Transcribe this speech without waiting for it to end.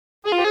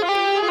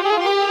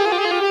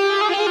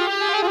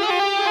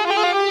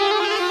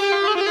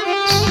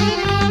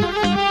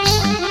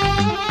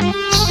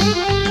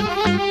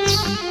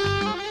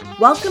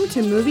Welcome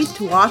to Movies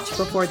to Watch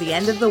Before the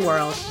End of the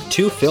World.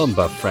 Two film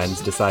buff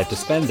friends decide to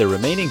spend their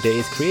remaining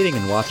days creating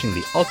and watching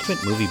the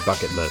ultimate movie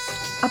bucket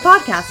list. A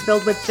podcast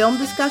filled with film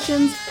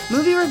discussions,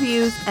 movie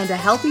reviews, and a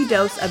healthy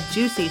dose of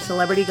juicy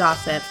celebrity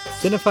gossip.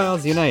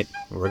 Cinephiles unite.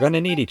 We're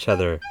gonna need each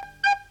other.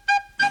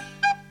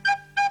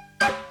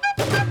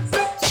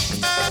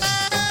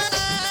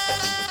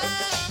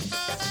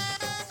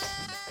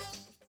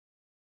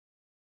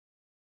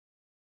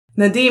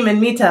 Nadeem and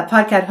Mita,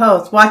 podcast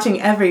hosts,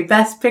 watching every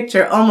Best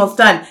Picture almost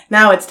done.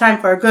 Now it's time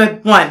for a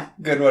good one.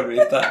 Good one,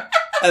 Mita.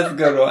 That's a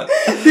good one.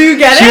 Do you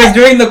get She it? was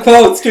doing the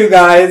quotes too,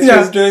 guys. Yeah. She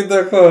was doing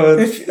the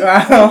quotes.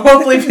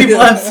 Hopefully people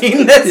have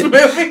seen this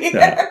movie.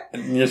 Yeah,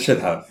 you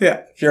should have.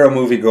 Yeah. If you're a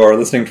moviegoer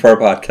listening to our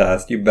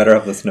podcast, you better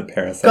have listened to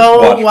Parasite.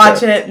 Go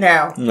watch it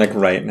now. Like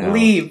right now.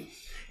 Leave.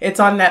 It's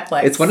on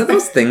Netflix. It's one of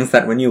those things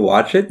that when you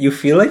watch it, you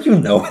feel like you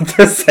know what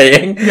they're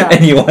saying, Yeah.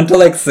 and you want to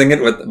like sing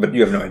it with, but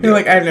you have no idea. You're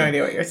like, I have no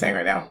idea what you're saying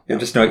right now. You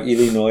just know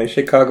Illinois,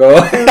 Chicago.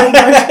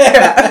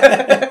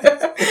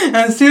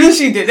 As soon as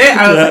she did it,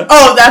 I was like,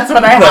 oh, that's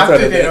what I have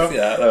to do.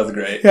 Yeah, that was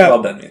great. Yeah.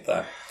 Well done,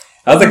 Mita.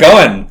 How's it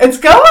going? It's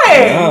going!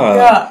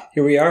 Yeah.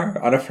 Here we are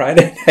on a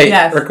Friday night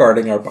Yes.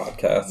 recording our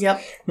podcast.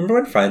 Yep.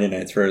 Remember when Friday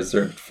nights were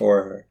reserved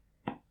for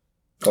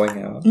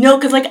going out? No,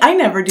 because like I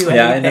never do anything.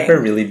 Yeah, I never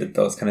really did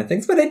those kind of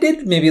things, but I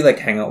did maybe like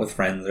hang out with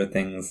friends or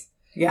things.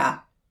 Yeah.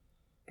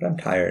 But I'm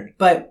tired.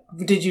 But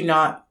did you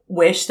not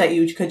wish that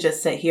you could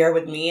just sit here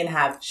with me and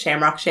have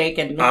Shamrock Shake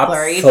and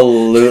McFlurry?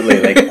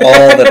 Absolutely, like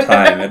all the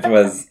time. It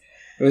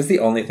was the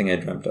only thing I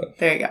dreamt of.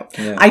 There you go.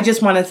 Yeah. I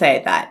just want to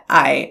say that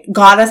I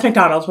got us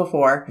McDonald's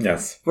before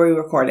Yes. we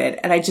recorded,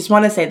 and I just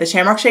want to say the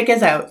Shamrock Shake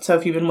is out, so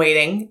if you've been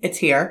waiting, it's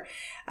here.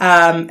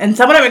 And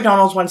someone at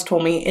McDonald's once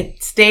told me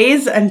it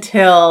stays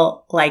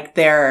until like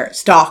their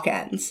stock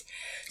ends.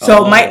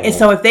 So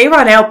so if they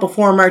run out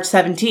before March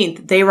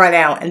 17th, they run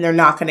out and they're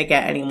not going to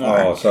get any more.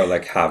 Oh, so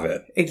like have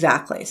it.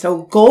 Exactly.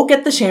 So go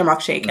get the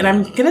Shamrock Shake. And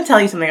I'm going to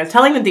tell you something. I was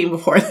telling Nadeem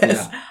before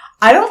this. Yeah.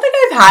 I don't think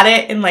I've had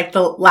it in like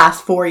the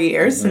last 4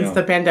 years since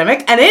the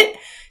pandemic. And it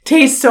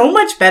tastes so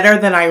much better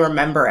than I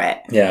remember it.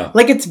 Yeah.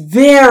 Like it's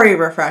very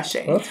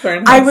refreshing. Well, that's very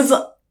nice.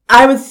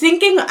 I was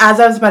thinking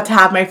as I was about to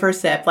have my first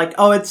sip, like,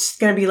 oh, it's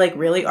going to be like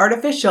really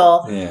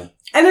artificial. Yeah.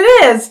 And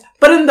it is,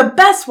 but in the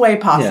best way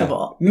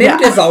possible. Yeah.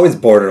 Mint is always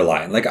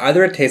borderline. Like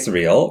either it tastes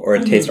real or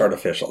it tastes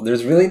artificial.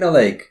 There's really no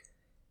like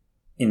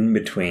in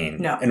between.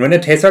 No. And when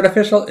it tastes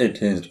artificial, it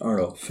tastes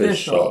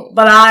artificial.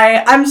 But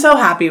I'm so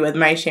happy with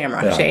my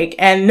Shamrock Shake.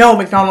 And no,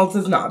 McDonald's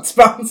is not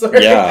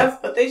sponsoring us,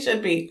 but they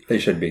should be. They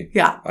should be.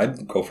 Yeah.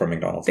 I'd go for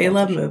McDonald's. They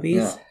love movies.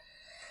 Yeah.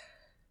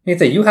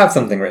 Mita, you have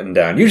something written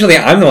down. Usually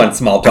I'm the one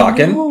small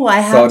talking. Oh, I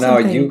have So now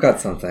something. you got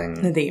something.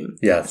 Nadeem.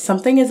 Yes.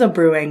 Something is a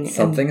brewing.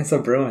 Something is a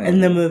brewing. In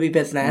the movie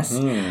business.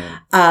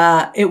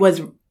 Mm-hmm. It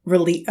was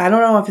released. I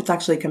don't know if it's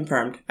actually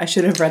confirmed. I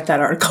should have read that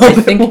article I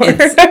think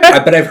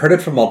but I've heard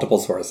it from multiple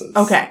sources.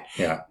 Okay.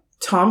 Yeah.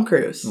 Tom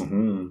Cruise,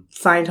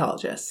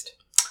 Scientologist,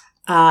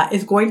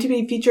 is going to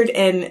be featured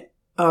in,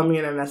 I'm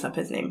going to mess up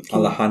his name.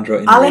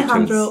 Alejandro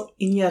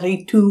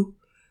Iñárritu,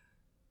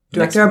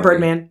 director of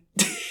Birdman.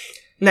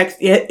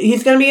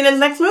 He's going to be in his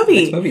next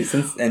movie.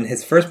 And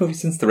his first movie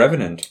since The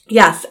Revenant.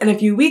 Yes, and a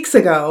few weeks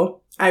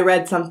ago, I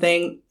read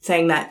something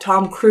saying that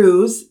Tom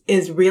Cruise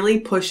is really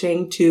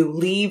pushing to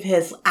leave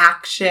his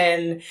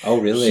action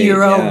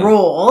hero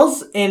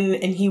roles, and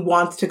he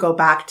wants to go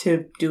back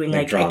to doing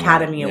like drama,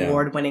 Academy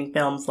Award winning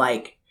films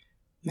like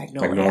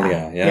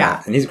Magnolia.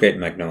 Yeah. And he's great in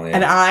Magnolia.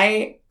 And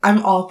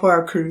I'm all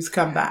for a Cruise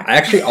comeback. I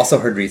actually also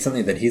heard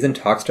recently that he's in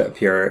talks to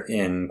appear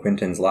in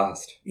Quentin's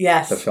Last.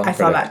 Yes, I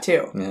saw that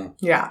too.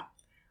 Yeah.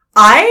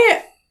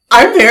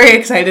 I'm very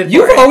excited for it.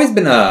 You've always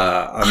been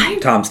a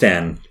Tom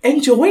stan.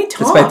 Enjoy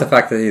Tom. Despite the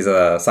fact that he's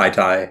a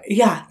sci-tie.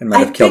 Yeah. And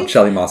might have killed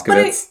Shelley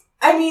Moskowitz.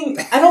 I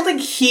don't think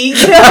he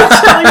killed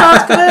Shelley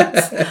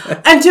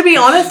Moskowitz. And to be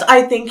honest,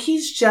 I think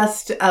he's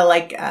just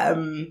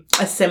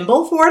a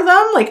symbol for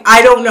them. Like,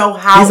 I don't know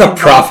how. He's a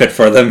prophet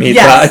for them.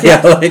 Yes.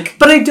 Yeah,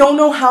 but I don't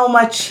know how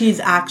much he's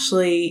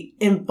actually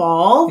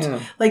involved.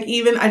 Yeah. Like,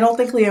 even, I don't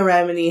think Leah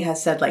Remini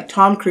has said, like,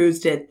 Tom Cruise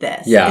did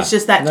this. Yeah. It's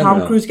just that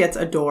Tom Cruise gets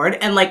adored.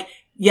 And, like,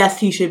 yes,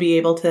 he should be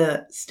able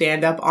to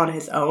stand up on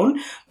his own.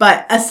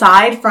 But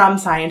aside from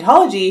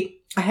Scientology,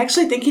 I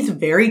actually think he's a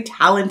very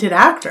talented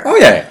actor. Oh,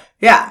 yeah.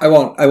 Yeah. I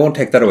won't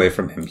take that away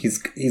from him.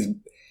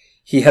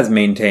 He has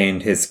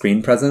maintained his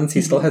screen presence.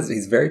 He's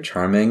very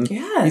charming.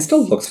 Yes. He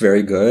still looks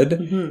very good.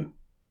 Mm-hmm.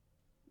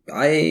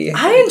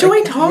 I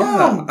enjoy Tom.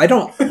 Yeah, I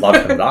don't love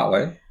him that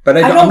way. But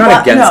I'm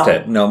not against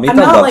it. No, Mita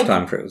loves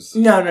Tom Cruise.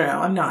 No,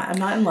 I'm not. I'm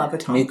not in love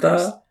with Tom Cruise.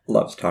 Mita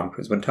loves Tom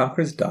Cruise. When Tom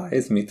Cruise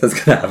dies, Mita's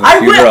going to have a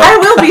funeral. I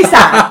will be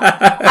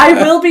sad.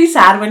 I will be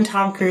sad when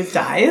Tom Cruise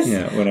dies.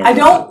 Yeah, whenever I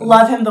don't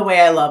love him the way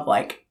I love,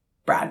 like,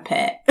 Brad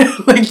Pitt.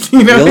 Like,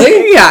 you know.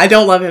 Really? Yeah, I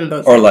don't love him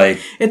those Or things. like...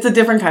 It's a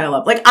different kind of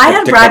love. Like, I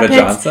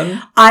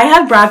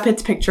had Brad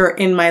Pitt's picture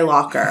in my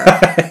locker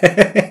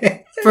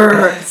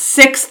for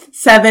 6th,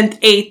 7th,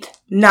 8th,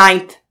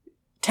 9th,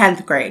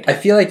 10th grade. I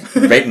feel like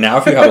right now,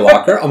 if you had a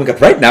locker, oh my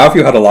god, right now, if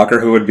you had a locker,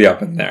 who would be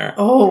up in there?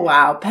 Oh,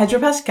 wow. Pedro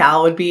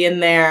Pascal would be in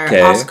there. Okay.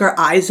 Oscar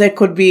Isaac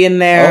would be in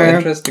there. Oh,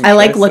 interesting. I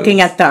like choices.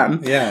 looking at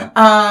them. Yeah.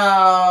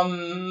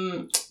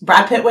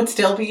 Brad Pitt would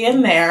still be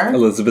in there.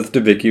 Elizabeth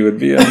Debicki would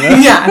be in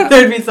there. Yeah,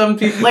 there'd be some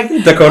people like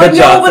Dakota Johnson.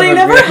 No, but I would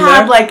never be in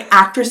had there. like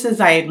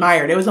actresses I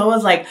admired. It was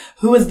always like,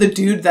 who is the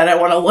dude that I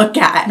want to look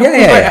at?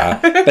 Yeah.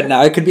 But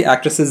now it could be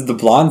actresses, the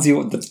blondes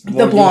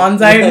The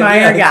blondes I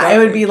admire. Yeah, exactly. it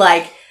would be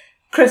like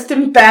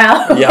Kristen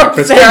Bell Yeah, or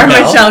Kristen Sarah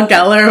Bell. Michelle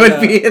Gellar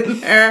would be in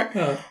there.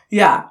 Yeah.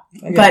 Yeah,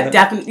 but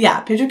definitely,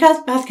 yeah, Pedro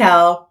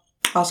Pascal,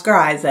 Oscar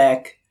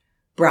Isaac,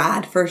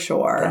 Brad for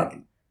sure.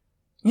 Brad.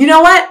 You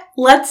know what?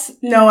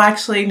 No,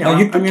 actually, no. No,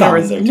 you put Tom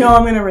in there, too.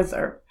 I'm gonna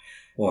reserve.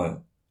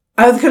 What?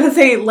 I was gonna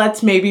say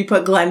let's maybe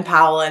put Glenn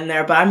Powell in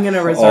there, but I'm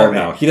gonna reserve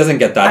no, it. he doesn't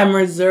get that. I'm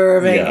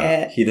reserving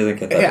it. He doesn't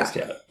get that Yeah. just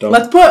yet. Don't.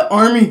 Let's put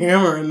Armie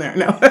Hammer in there.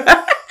 No.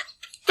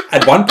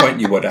 At one point,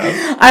 you would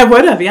have. I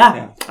would have,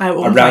 yeah.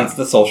 Around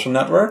The Social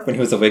Network, when he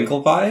was a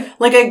Winklevi.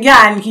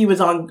 And he was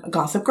on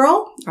Gossip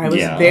Girl. I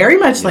was very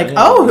much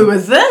who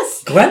is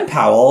this? Glenn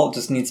Powell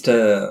just needs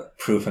to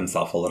prove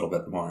himself a little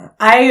bit more.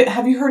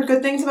 Have you heard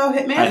good things about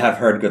Hitman? I have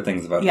heard good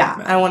things about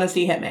Hitman. I want to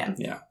see Hitman.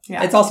 Yeah.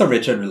 Yeah. It's also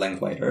Richard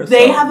Linklater.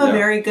 They have a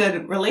very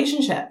good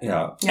relationship.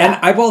 Yeah. Yeah. And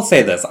I will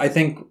say this. I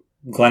think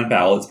Glenn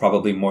Powell is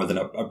probably more than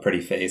a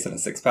pretty face and a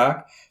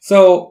six-pack.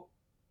 So,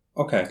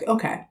 okay.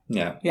 Okay.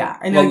 Yeah. Yeah.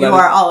 I know you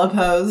are all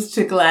opposed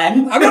to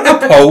Glenn. I'm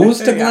not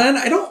opposed to Glenn.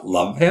 I don't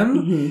love him.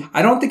 Mm-hmm.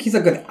 I don't think he's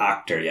a good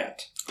actor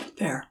yet.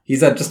 Fair.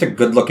 He's just a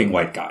good-looking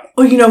white guy.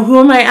 Oh, you know who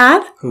I might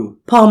add? Who?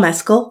 Paul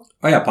Mescal.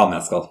 Oh, yeah, Paul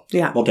Mescal.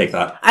 Yeah. We'll take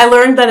that. I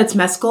learned that it's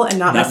mescal and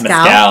not mezcal.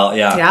 Mescal,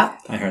 yeah. Yeah.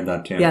 I heard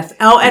that too. Yes.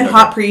 Oh, and Okay.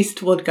 Hot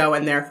Priest would go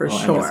in there for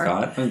sure.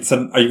 And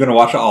so, are you going to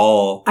watch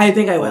all? I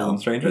think I All will. of Them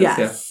Strangers?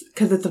 Yes,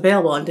 because it's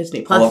available on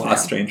Disney Plus. All of now.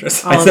 Us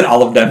Strangers. All I of said them.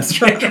 all of them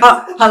strangers.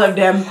 All of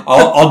them.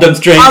 all them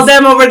strangers. All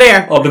them over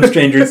there. All them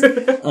strangers.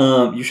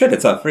 You should.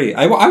 It's free.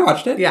 I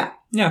watched it. Yeah.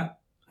 Yeah.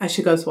 I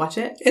should go watch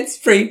it. It's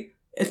free.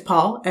 It's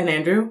Paul and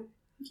Andrew.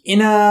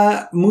 In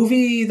a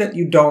movie that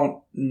you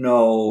don't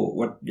know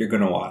what you're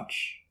going to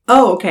watch.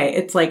 Oh, okay.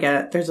 It's like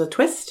there's a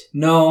twist?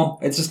 No,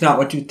 it's just not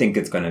what you think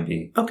it's going to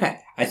be. Okay.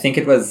 I think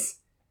it was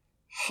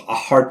a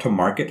hard to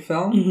market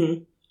film.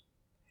 Mm-hmm.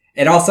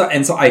 It also,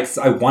 and so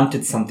I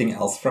wanted something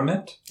else from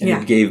it, and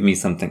it gave me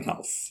something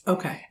else.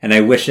 Okay. And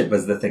I wish it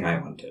was the thing I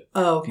wanted.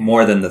 Oh, okay.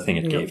 More than the thing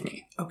it gave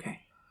me.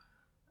 Okay.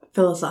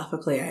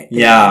 Philosophically, I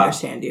think I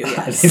understand you.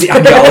 Yes. The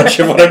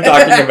ideology of what I'm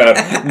talking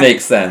about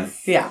makes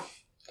sense. Yeah.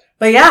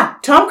 But yeah,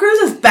 Tom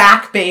Cruise is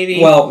back, baby.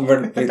 Well,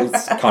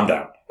 let's calm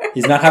down.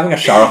 He's not having a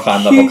Shah Rukh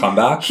Khan level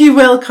comeback. He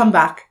will come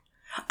back.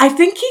 I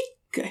think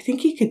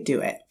he could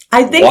do it.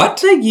 I think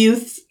the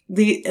youth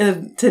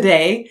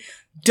today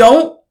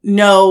don't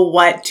know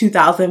what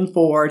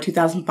 2004,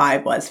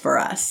 2005 was for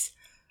us.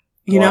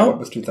 You know? What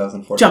was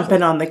 2004?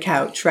 Jumping on the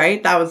couch,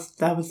 right? That was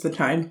the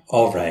time.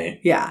 Oh, right.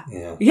 Yeah.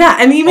 Yeah. Yeah,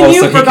 and even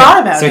you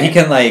forgot about it. So he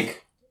can,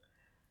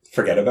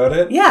 forget about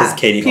it? Yeah.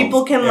 Katie people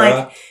Holmes can,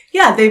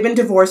 era. they've been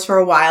divorced for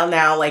a while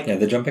now. Yeah,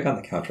 the jumping on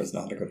the couch was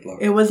not a good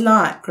look. It was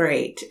not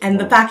great. And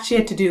the fact she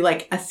had to do,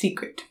 a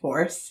secret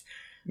divorce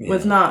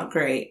was not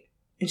great.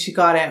 And she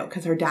got out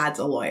because her dad's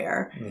a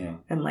lawyer. Yeah.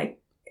 And,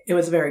 it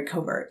was very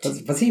covert.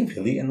 Was he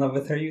really in love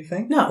with her, you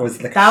think? No. Or was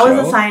it that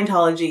was a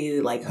Scientology,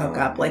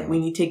 hookup. Yeah. We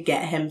need to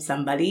get him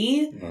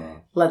somebody. Yeah.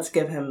 Let's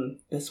give him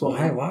this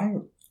woman. Why?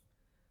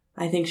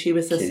 I think she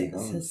was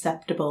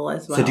susceptible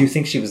as well. So do you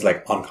think she was,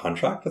 on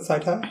contract with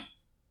Sci-Fi?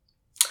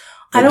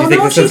 I don't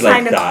know if she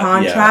signed a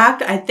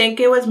contract. Yeah. I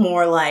think it was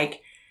more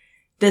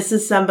this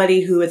is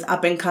somebody who is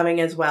up and coming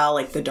as well.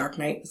 The Dark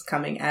Knight was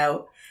coming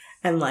out.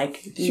 And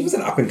she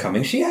wasn't up and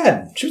coming. She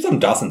was on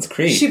Dawson's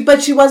Creek.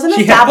 But she wasn't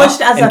established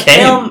as a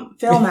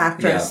film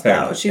actress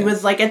though. She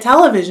was a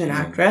television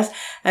actress,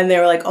 and they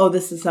were oh,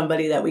 this is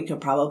somebody that we could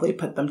probably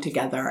put them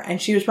together.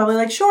 And she was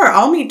probably sure,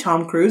 I'll meet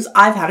Tom Cruise.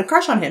 I've had a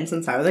crush on him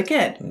since I was a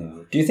kid.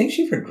 Do you think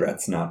she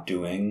regrets not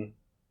doing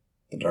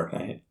The Dark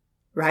Knight?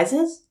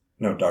 Rises?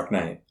 No, Dark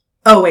Knight.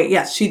 Oh wait,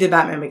 yes, she did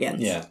Batman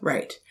Begins. Yeah,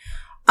 right.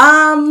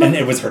 And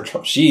it was her.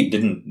 She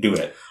didn't do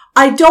it.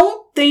 I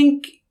don't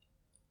think.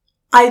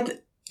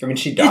 I mean,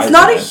 she died. It's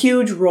not a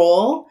huge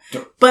role,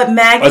 but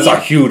Maggie... It's a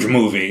huge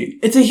movie.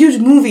 It's a huge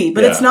movie,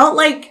 but it's not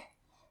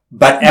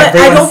But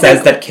everyone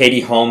says that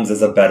Katie Holmes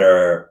is a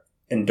better...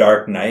 In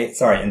Dark Knight...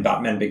 Sorry, in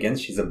Batman Begins,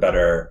 she's a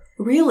better...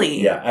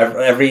 Really? Yeah,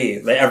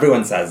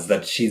 everyone says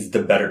that she's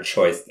the better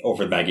choice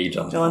over Maggie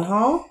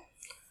Gyllenhaal.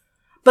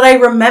 But I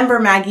remember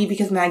Maggie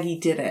because Maggie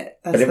did it.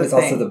 That's but it was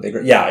also the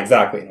bigger... Yeah,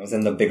 exactly. It was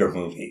in the bigger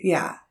movie.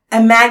 Yeah.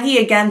 And Maggie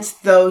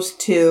against those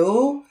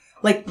two...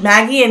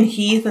 Maggie and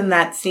Heath in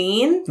that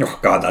scene. Oh,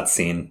 God, that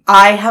scene.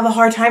 I have a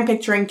hard time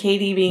picturing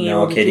Katie being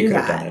able to do that. No, Katie could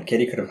have done it.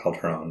 Katie could have held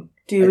her own.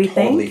 Do we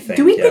think?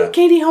 Do we think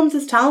Katie Holmes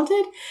is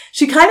talented?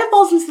 She kind of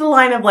falls into the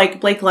line of,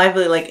 Blake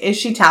Lively. Is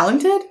she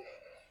talented?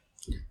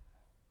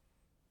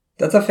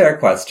 That's a fair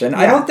question.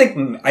 Yeah. I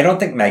don't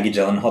think Maggie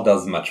Gyllenhaal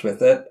does much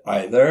with it,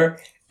 either.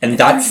 And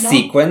that There's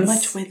sequence... not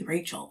much with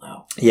Rachel,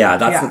 though. Yeah,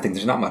 that's the thing.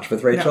 There's not much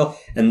with Rachel. No.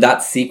 And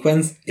that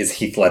sequence is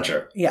Heath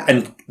Ledger. Yeah.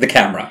 And the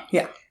camera.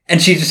 Yeah. And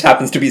she just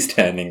happens to be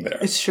standing there.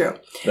 It's true.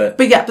 But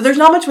there's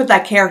not much with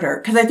that character.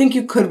 Because I think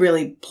you could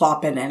really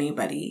plop in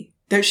anybody.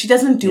 She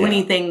doesn't do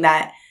anything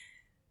that...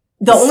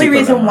 The only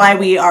reason why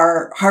we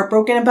are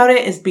heartbroken about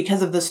it is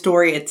because of the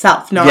story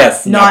itself. Not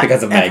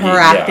because of Maggie. Her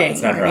acting. Yeah,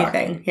 it's not her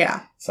anything. Acting.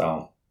 Yeah.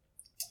 So...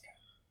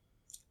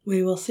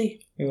 We will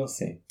see. We will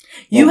see.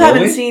 You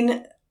haven't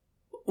seen...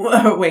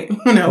 Wait,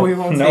 no, we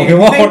won't see. No, we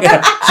won't.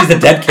 She's a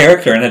dead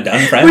character in a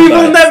done franchise. We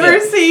will never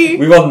see.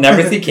 We will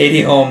never see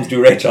Katie Holmes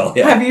do Rachel.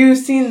 Yeah. Have you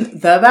seen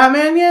The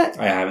Batman yet?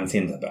 I haven't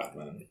seen The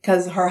Batman.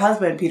 Because her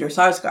husband, Peter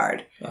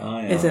Sarsgaard,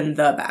 is in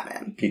The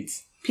Batman.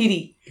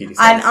 Petey. And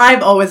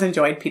I've always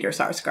enjoyed Peter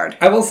Sarsgaard.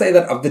 I will say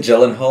that of the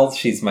Gyllenhaals,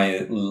 she's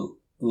my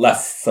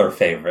lesser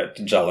favorite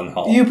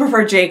Gyllenhaal. You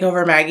prefer Jake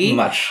over Maggie?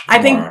 Much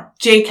I think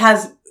Jake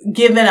has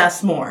given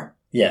us more.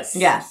 Yes.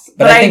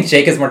 But I think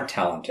Jake is more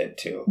talented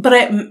too.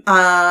 But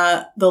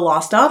The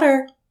Lost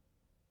Daughter.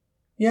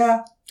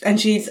 Yeah. And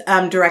she's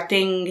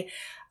directing,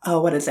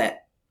 what is it?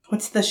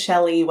 What's the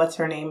Shelley, what's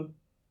her name?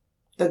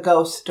 The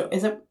Ghost.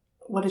 Is it,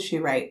 what does she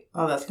write?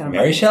 Oh, that's going to be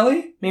Mary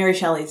Shelley? Mary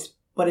Shelley's,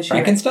 what is she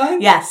Frankenstein?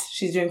 write? Yes,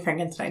 she's doing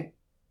Frankenstein.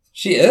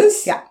 She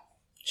is? Yeah.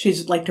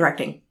 She's like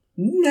directing.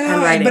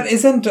 No, but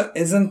isn't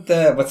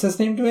the, what's his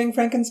name doing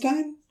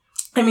Frankenstein?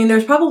 I mean,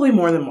 there's probably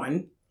more than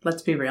one.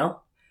 Let's be real.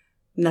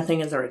 Nothing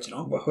is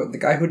original. The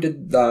guy who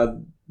did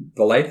the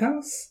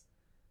Lighthouse?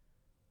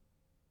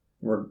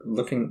 We're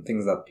looking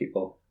things up,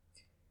 people.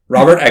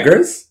 Robert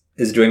Eggers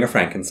is doing a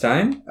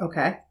Frankenstein.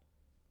 Okay.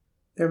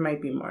 There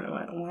might be more to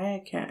it.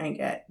 Why can't I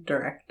get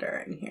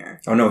director in here?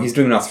 Oh, no, he's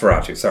doing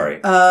Nosferatu.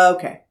 Sorry.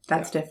 Okay.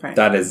 That's different.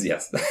 That is,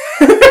 yes.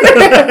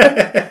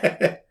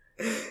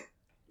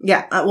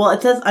 Yeah. Well,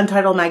 it says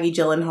Untitled Maggie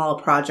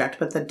Gyllenhaal Project,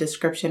 but the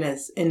description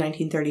is in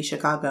 1930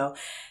 Chicago.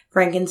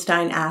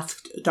 Frankenstein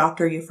asked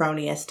Dr.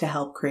 Euphronius to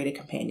help create a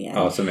companion.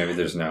 Oh, so maybe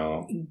there's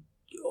no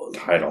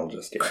title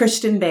just yet.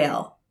 Christian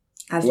Bale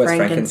as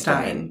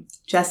Frankenstein.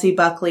 Jesse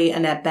Buckley,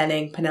 Annette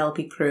Bening,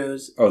 Penelope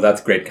Cruz. Oh, that's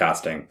great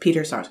casting.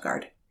 Peter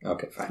Sarsgaard.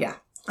 Okay, fine. Yeah,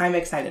 I'm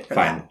excited for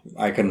that. Fine,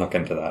 I can look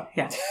into that.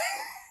 Yeah.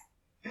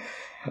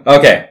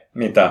 Okay,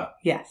 Mita.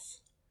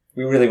 Yes.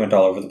 We really went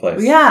all over the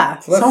place. Yeah,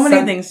 so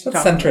many things to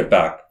Let's talk center it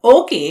back.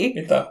 Okay.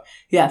 Mita.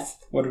 Yes.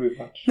 What did we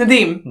watch?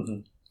 Nadeem. Mm-hmm.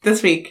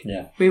 This week,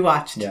 we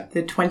watched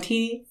the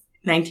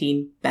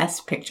 2019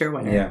 Best Picture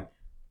winner,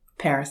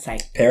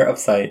 Parasite. Pair of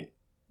Sight.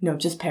 No,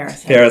 just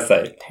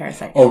Parasite.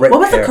 Parasite. Oh, right. What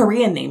was the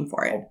Korean name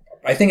for it?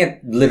 I think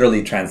it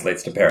literally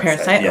translates to Parasite.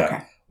 Parasite? Yeah,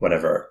 okay.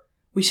 Whatever.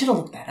 We should have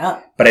looked that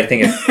up. But I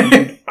think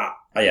it...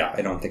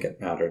 I don't think it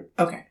mattered.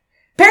 Okay.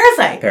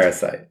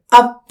 Parasite.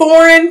 A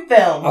foreign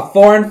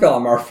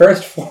film. Our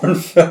first foreign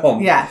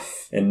film.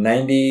 Yes. In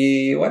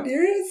 90... What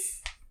year is?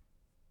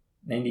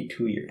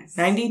 92 years.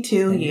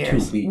 92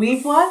 years. Weeks.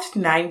 We've watched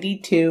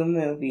 92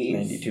 movies.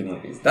 92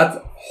 movies. That's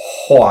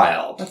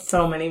wild. That's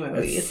so many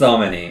movies. That's so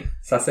many.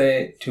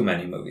 Sase, too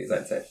many movies,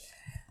 I'd say.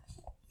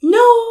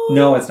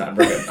 No, it's not.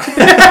 We're good.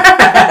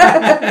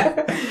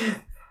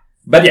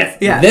 But yes,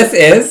 this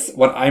is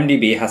what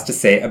IMDb has to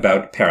say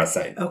about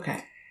Parasite.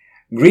 Okay.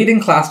 Greed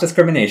and class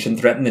discrimination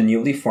threaten the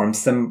newly formed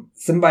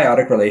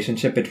symbiotic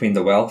relationship between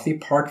the wealthy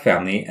Park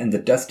family and the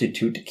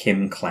destitute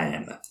Kim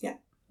clan. Yeah.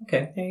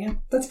 Okay. There you go.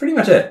 That's pretty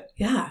much it.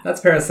 Yeah.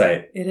 That's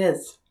Parasite. It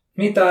is.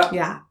 Mita.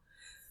 Yeah.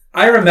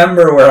 I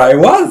remember where I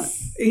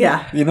was.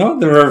 Yeah. You know,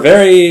 we're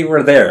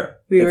there.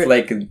 It's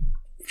like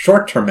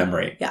short-term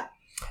memory. Yeah.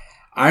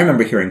 I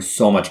remember hearing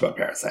so much about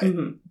Parasite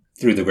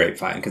through the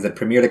grapevine because it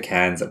premiered at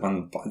Cannes, it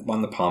won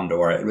the Palme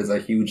d'Or. It was a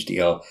huge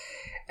deal.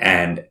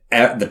 And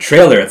the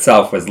trailer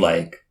itself was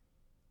like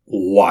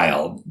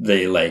wild.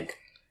 The like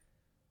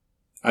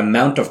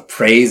amount of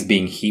praise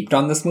being heaped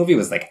on this movie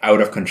was like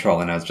out of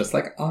control. And I was just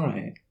like, all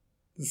right,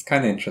 this is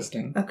kind of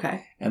interesting.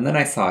 Okay. And then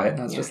I saw it and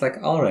I was just like,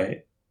 all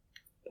right,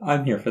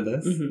 I'm here for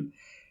this. Mm-hmm.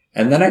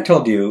 And then I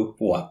told you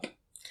what?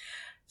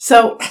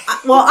 So,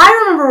 well,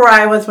 I remember where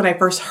I was when I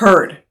first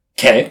heard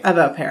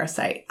about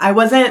Parasite. I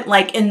wasn't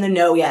like in the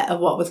know yet of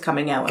what was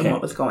coming out and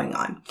what was going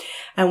on.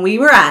 And we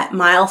were at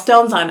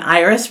Milestones on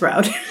Iris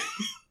Road.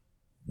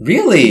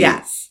 Really?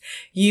 Yes.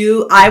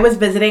 I was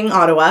visiting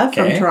Ottawa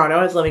from Toronto.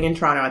 I was living in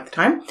Toronto at the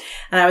time.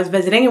 And I was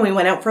visiting and we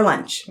went out for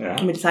lunch. Yeah.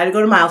 And we decided to go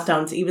to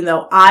Milestones, even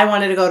though I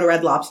wanted to go to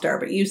Red Lobster,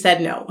 but you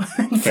said no.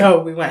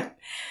 So we went.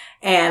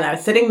 And I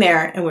was sitting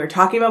there and we were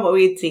talking about what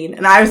we had seen.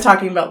 And I was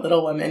talking about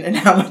Little Women and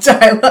how much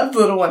I loved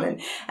Little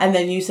Women. And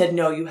then you said,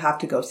 no, you have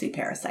to go see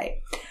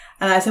Parasite.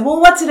 And I said, well,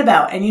 what's it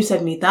about? And you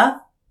said,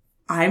 Mita,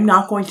 I'm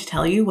not going to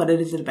tell you what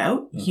it is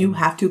about. Mm-hmm. You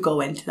have to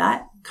go into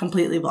that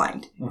completely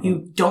blind. Mm-hmm.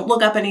 You don't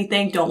look up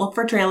anything. Don't look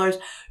for trailers.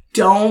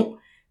 Don't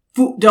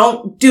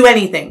do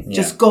anything. Yeah.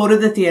 Just go to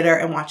the theater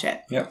and watch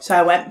it. Yep. So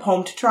I went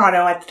home to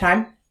Toronto at the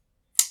time.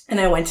 And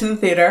I went to the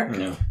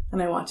theater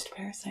and I watched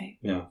Parasite.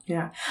 Yeah.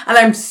 Yeah. And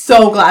I'm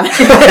so glad.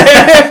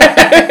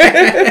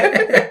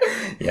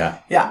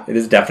 Yeah. It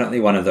is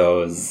definitely one of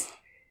those,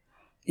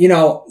 you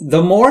know,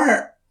 the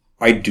more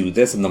I do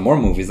this, and the more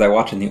movies I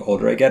watch and the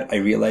older I get, I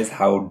realize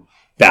how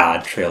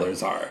bad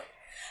trailers are.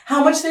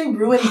 How much they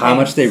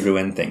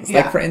ruin things.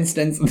 Yeah. Like, for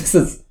instance, this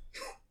is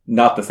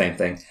not the same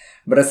thing,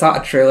 but I saw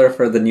a trailer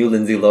for the new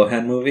Lindsay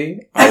Lohan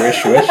movie,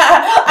 Irish Wish.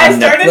 I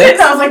started Netflix. It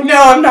and I was like,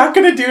 no, I'm not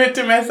going to do it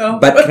to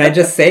myself. But can I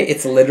just say,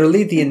 it's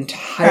literally the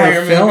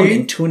entire film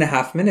in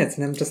 2.5 minutes.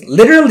 And I'm just,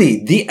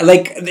 literally,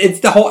 it's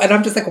the whole, and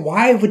I'm just like,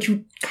 why would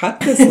you cut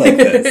this like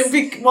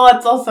this? Well,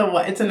 it's also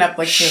it's a Netflix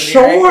movie,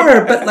 sure,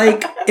 right? But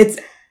like,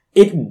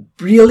 it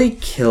really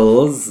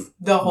kills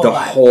the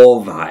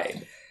whole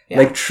vibe. Yeah.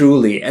 Like,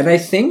 truly. And I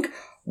think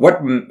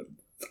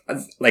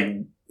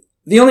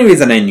the only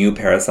reason I knew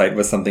Parasite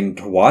was something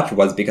to watch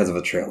was because of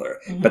the trailer.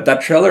 Mm-hmm. But that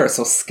trailer is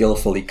so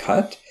skillfully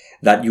cut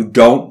that you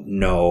don't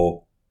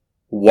know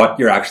what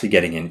you're actually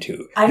getting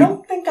into. I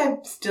don't think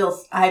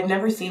I've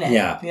never seen it.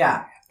 Yeah.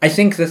 Yeah. I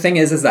think the thing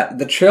is that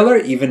the trailer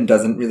even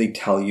doesn't really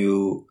tell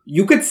you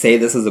could say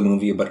this is a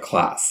movie about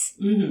class,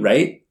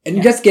 right? And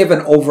you just give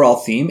an overall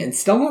theme and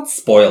still not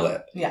spoil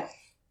it. Yeah.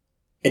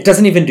 It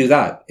doesn't even do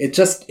that.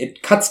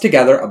 It cuts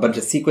together a bunch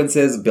of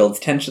sequences, builds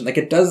tension. Like,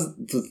 it does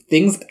the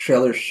things a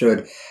trailer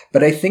should.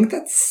 But I think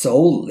that's so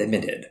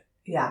limited.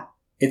 Yeah.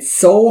 It's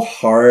so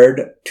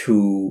hard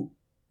to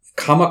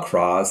come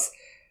across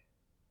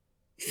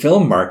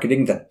film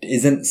marketing that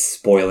isn't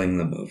spoiling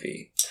the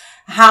movie.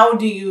 How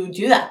do you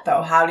do that,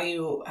 though? How do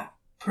you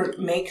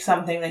make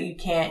something that you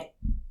can't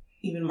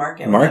even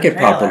market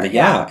properly?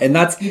 Yeah. And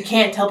you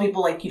can't tell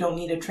people, like, you don't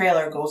need a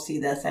trailer, go see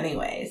this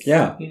anyways.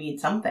 Yeah. You need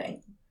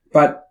something.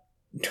 But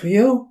do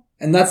you?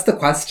 And that's the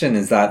question,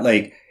 is that,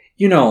 like,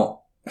 you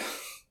know,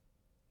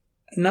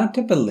 not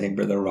to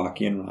belabor the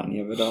Rocky and Ronnie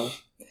of it all,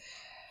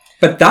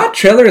 but that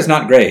trailer is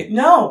not great.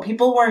 No,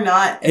 people were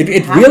not.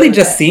 It really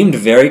just seemed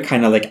very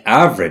kind of like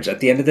average. At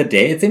the end of the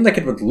day, it seemed like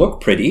it would look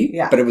pretty,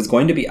 but it was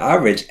going to be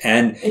average.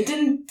 And it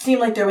didn't seem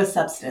like there was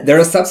substance. There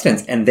was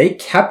substance, and they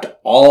kept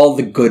all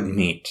the good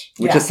meat,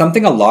 which is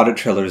something a lot of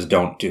trailers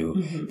don't do.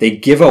 Mm-hmm. They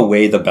give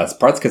away the best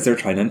parts because they're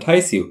trying to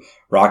entice you.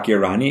 Rocky or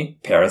Ronnie,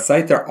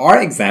 Parasite. There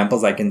are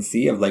examples I can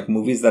see of, like,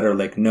 movies that are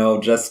like,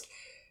 no, just,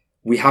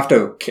 we have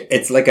to,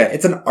 it's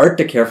an art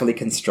to carefully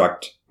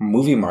construct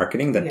movie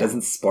marketing that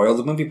doesn't spoil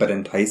the movie, but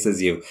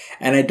entices you.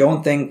 And I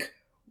don't think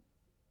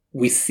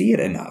we see it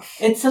enough.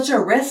 It's such a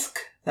risk,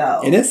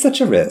 though. It is such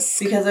a risk.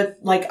 Because,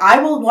 I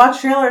will watch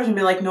trailers and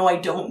be like, no, I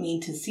don't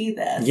need to see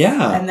this.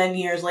 Yeah. And then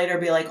years later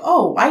be like,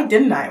 oh, why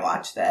didn't I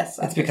watch this?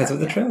 It's because of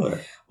the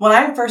trailer. When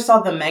I first saw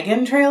the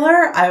Megan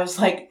trailer, I was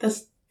like,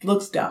 this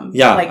looks dumb.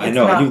 Yeah, I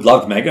know. You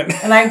loved Megan.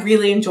 And I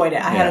really enjoyed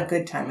it. I had a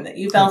good time with it.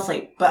 You fell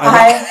asleep, but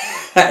I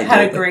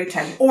had a great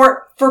time.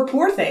 Or for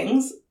Poor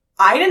Things,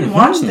 I didn't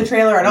watch the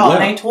trailer at all. Yeah.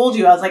 And I told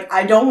you, I was like,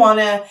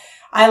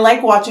 I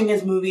like watching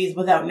his movies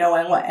without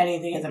knowing what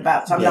anything is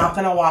about. So I'm not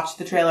going to watch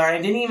the trailer. And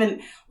I didn't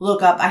even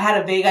look up. I had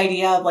a vague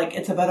idea of, like,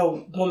 it's about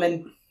a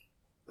woman.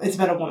 It's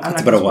about a woman. I'm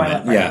not going to spoil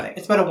it for anything.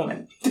 It's about a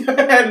woman.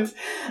 And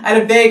I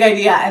had a vague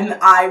idea. And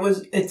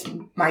it's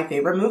my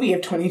favorite movie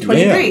of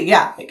 2023.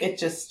 Yeah. Like, it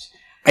just...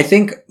 I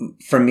think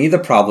for me, the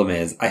problem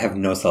is I have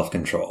no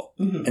self-control.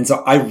 Mm-hmm. And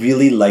so I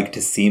really like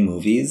to see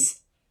movies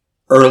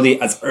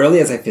as early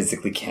as I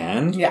physically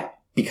can. Yeah.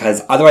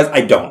 Because otherwise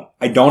I don't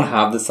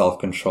have the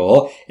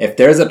self-control. If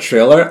there's a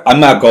trailer, I'm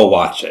going to go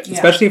watch it. Yeah.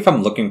 Especially if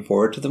I'm looking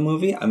forward to the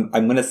movie, I'm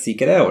going to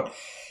seek it out.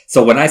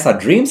 So when I saw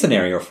Dream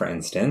Scenario, for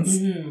instance,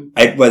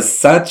 it was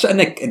such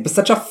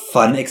a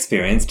fun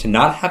experience to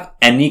not have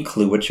any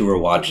clue what you were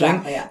watching.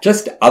 Exactly, yeah.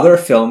 Just other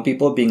film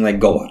people being like,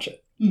 go watch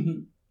it.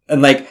 Mm-hmm.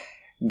 And, like,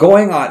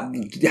 going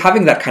on,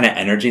 having that kind of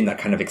energy and that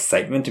kind of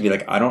excitement to be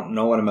like, I don't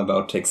know what I'm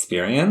about to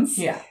experience.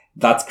 Yeah.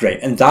 That's great.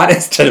 And that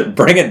is to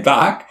bring it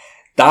back.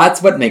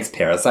 That's what makes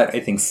Parasite, I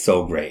think,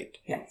 so great.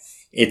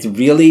 Yes. It's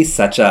really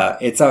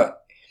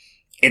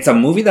it's a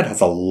movie that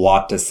has a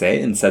lot to say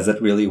and says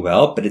it really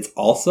well, but it's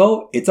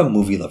a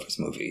movie lover's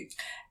movie.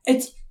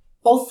 It's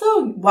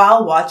also,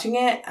 while watching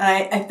it,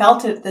 and I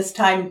felt it this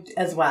time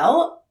as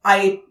well,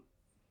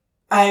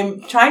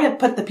 I'm trying to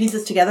put the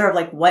pieces together of,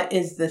 like, what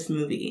is this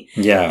movie?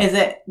 Yeah. Is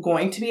it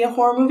going to be a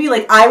horror movie?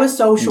 Like, I was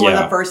so sure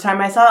the first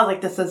time I saw it,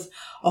 like, this is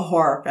a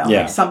horror film.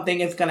 Yeah. Like, something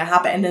is going to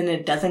happen. And then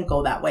it doesn't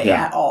go that way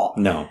at all.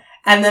 No.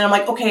 And then I'm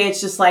like, okay, it's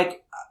just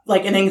like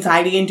an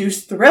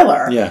anxiety-induced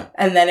thriller. Yeah.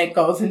 And then it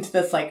goes into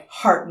this, like,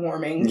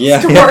 heartwarming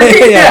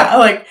story. Yeah.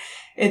 Like,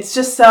 it's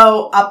just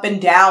so up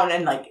and down,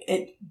 and, like,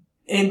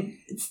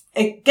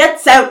 it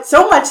gets out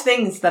so much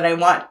things that I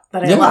want,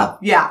 that I love.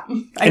 Yeah.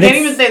 I can't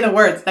even say the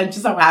words. I'm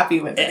just so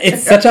happy with it.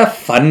 It's such a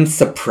fun,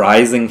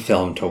 surprising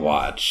film to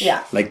watch.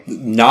 Yeah. Like,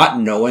 not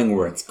knowing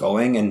where it's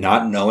going and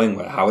not knowing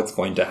how it's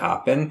going to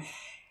happen.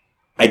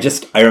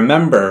 I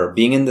remember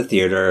being in the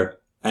theater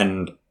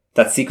and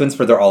that sequence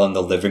where they're all in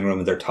the living room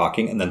and they're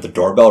talking and then the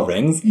doorbell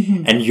rings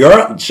and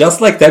you're just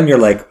like them. You're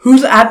like,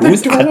 who's at the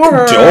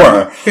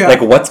door? Yeah.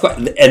 Like, what's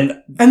going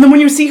And then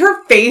when you see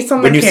her face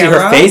on the camera. When you see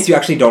her face, you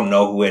actually don't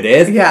know who it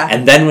is. Yeah.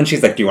 And then when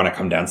she's like, do you want to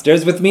come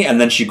downstairs with me? And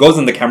then she goes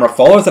and the camera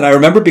follows. And I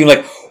remember being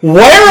like,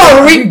 where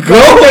are we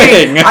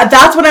going?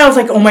 That's when I was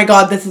like, oh my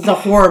God, this is a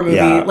horror movie.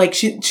 Yeah. Like,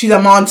 she's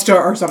a monster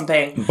or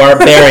something.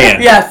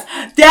 Barbarian. Yes.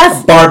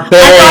 Barbarian.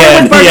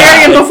 I thought it was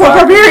Barbarian before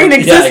Barbarian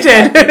existed.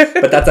 Yeah,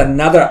 exactly. But that's an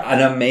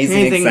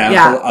amazing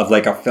example of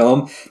like a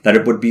film that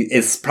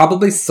is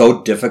probably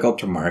so difficult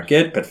to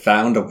market, but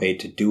found a way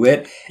to do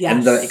it. Yes.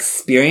 And the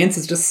experience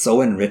is just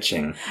so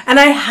enriching. And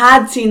I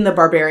had seen the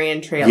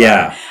Barbarian trailer.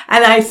 Yeah.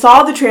 And I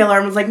saw the trailer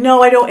and was like,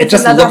 no, I don't. It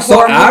just looks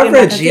so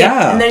average.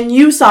 Yeah. And then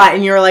you saw it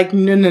and you were like,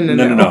 no.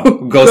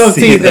 Go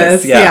see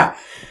this. Yeah.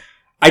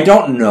 I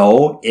don't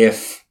know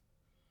if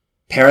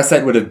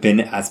Parasite would have been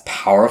as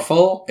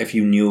powerful if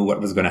you knew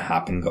what was going to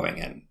happen going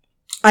in.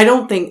 I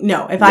don't think,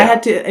 no. If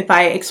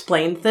I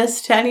explained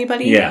this to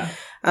anybody. So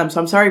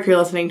I'm sorry if you're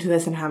listening to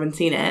this and haven't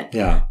seen it.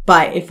 Yeah.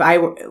 But if I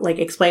were like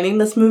explaining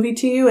this movie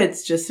to you,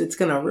 it's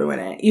going to ruin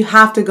it. You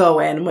have to go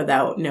in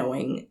without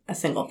knowing a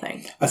single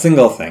thing.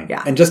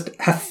 Yeah. And just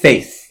have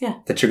faith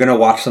that you're going to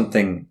watch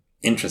something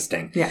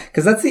interesting. Yeah.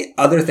 Because that's the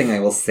other thing I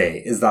will say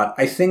is that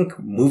I think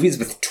movies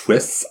with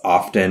twists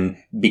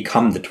often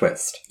become the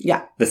twist.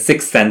 Yeah. The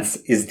Sixth Sense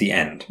is the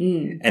end.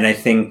 And I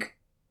think,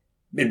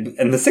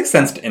 and The Sixth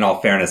Sense, in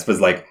all fairness, was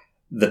like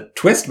the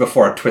twist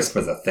before a twist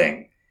was a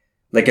thing.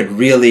 Like it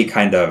really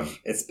kind of,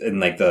 it's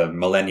in like the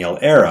millennial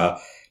era,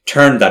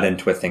 turned that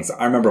into a thing. So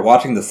I remember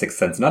watching The Sixth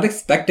Sense, not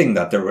expecting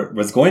that there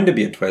was going to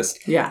be a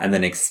twist. Yeah. And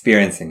then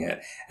experiencing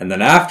it. And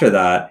then after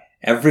that,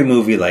 every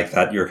movie like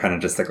that, you're kind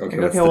of just like, okay,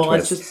 what's the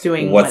twist? Just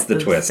doing what's the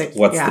twist?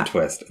 The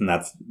twist? And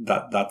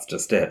that's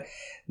just it.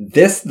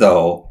 This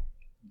though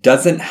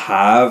doesn't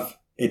have,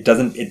 it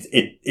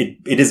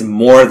is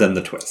more than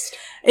the twist.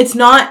 It's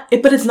not,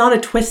 but it's not a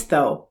twist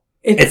though.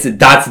 That's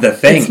the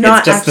thing. It's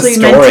not just actually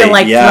the story. Meant to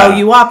like throw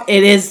you off.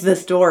 It is the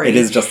story. It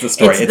is just the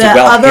story. It's the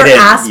other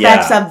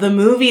aspects of the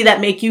movie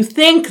that make you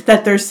think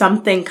that there's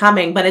something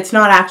coming, but it's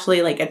not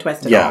actually like a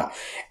twist at all.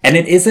 And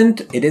it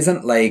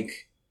isn't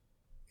like,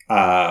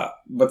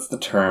 what's the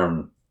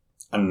term?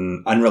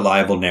 An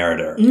unreliable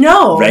narrator.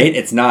 No. Right?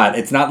 It's not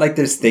like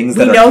there's things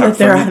that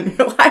they're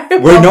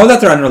unreliable. We know that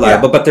they're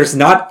unreliable, but there's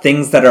not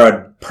things that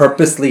are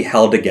purposely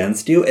held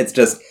against you. It's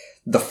just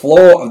the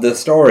flow of the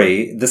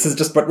story. This is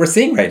just what we're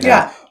seeing right now.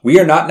 Yeah.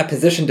 We are not in a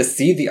position to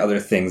see the other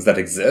things that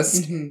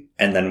exist.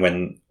 And then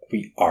when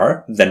we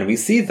are, then we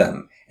see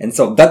them. And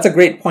so that's a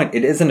great point.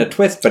 It isn't a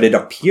twist, but it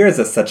appears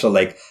as such a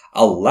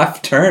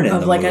left turn in the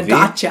movie. Of like a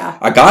gotcha.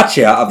 A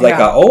gotcha of like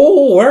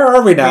where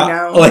are we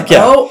now?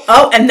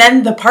 And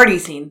then the party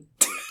scene.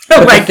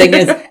 But the thing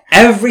is,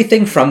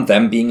 everything from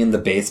them being in the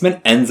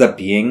basement ends up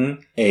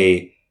being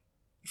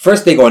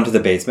first they go into the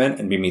basement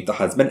and we meet the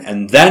husband,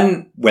 and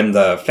then when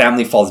the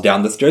family falls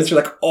down the stairs,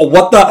 you're like, oh,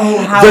 what the?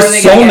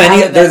 There's so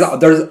many.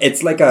 There's.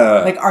 It's like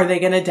a. Like, are they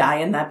going to die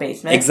in that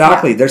basement?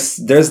 Exactly. Yeah.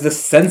 There's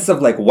this sense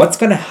of like, what's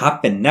going to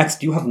happen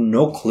next? You have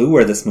no clue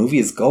where this movie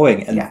is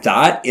going, and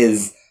that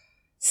is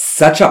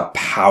such a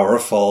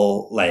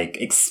powerful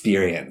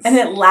experience. And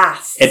it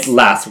lasts. It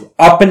lasts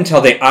up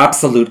until the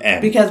absolute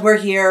end. Because we're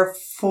here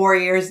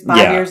 5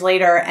 years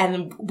later,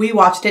 and we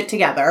watched it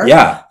together.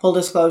 Yeah. Full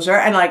disclosure.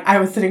 And I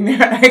was sitting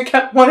there and I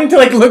kept wanting to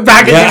look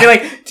back at you and be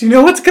like, do you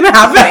know what's going to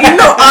happen? Even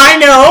though I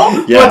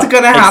know what's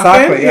going to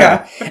happen. Exactly,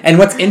 yeah. And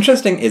what's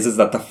interesting is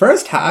that the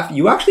first half,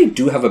 you actually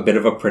do have a bit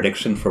of a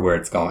prediction for where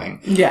it's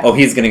going. Yeah. Oh,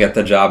 he's going to get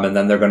the job, and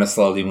then they're going to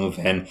slowly move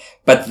in.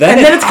 But then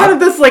it's kind of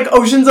this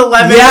Ocean's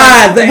 11.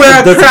 Yeah.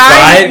 Where a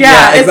crime.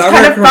 Yeah. It's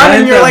kind of fun,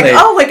 and you're like,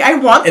 I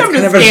want them to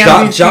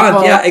scam these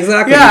people. Yeah,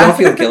 exactly. Yeah. You don't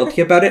feel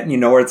guilty about it, and you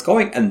know where it's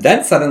going. And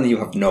then suddenly you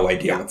have no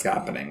idea what's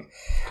happening.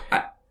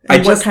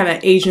 What kind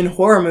of Asian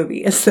horror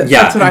movie is this?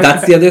 Yeah,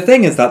 that's the other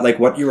thing is that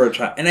what you were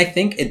trying, and I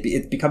think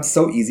it becomes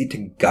so easy to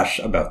gush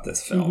about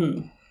this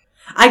film.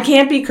 I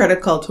can't be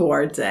critical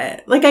towards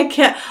it.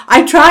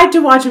 I tried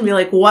to watch and be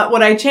like, what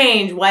would I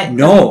change? What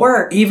doesn't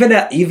work? Even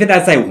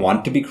as I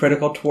want to be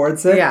critical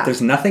towards it,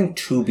 there's nothing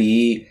to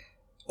be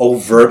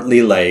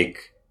overtly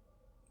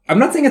I'm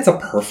not saying it's a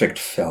perfect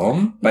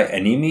film by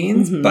any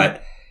means,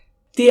 but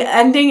the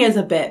ending is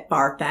a bit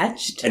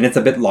far-fetched. And it's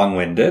a bit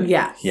long-winded.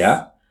 Yes.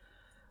 Yeah.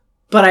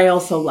 But I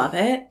also love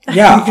it.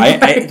 Yeah,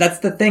 I that's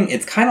the thing.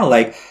 It's kind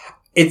of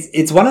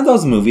it's one of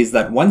those movies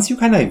that once you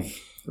kind of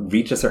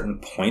reach a certain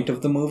point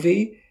of the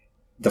movie,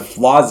 the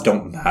flaws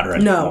don't matter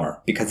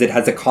anymore. Because it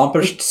has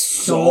accomplished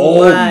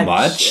so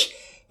much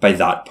by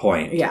that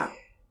point. Yeah.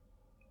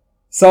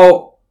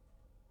 So,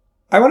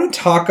 I want to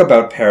talk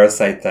about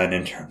Parasite then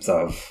in terms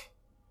of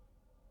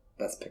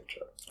Best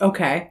Picture.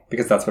 Okay.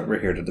 Because that's what we're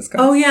here to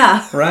discuss. Oh,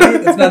 yeah. Right?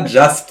 It's not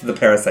just the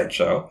Parasite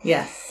show.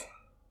 Yes.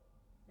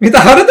 Mita,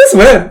 how did this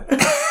win?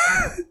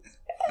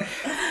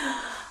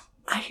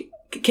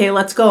 Okay,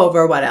 let's go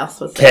over what else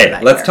was there.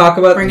 Okay, let's talk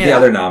about the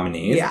other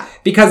nominees. Yeah.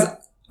 Because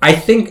I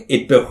think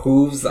it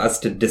behooves us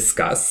to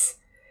discuss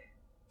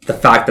the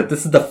fact that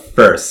this is the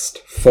first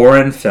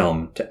foreign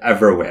film to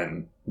ever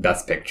win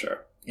Best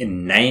Picture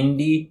in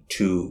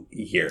 92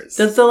 years.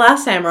 Does The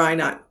Last Samurai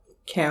not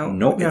count?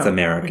 No, it's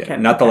American. Okay,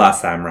 not The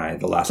Last Samurai,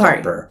 The Last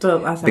Emperor. The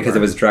Last Emperor. Because it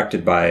was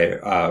directed by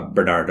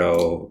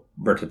Bernardo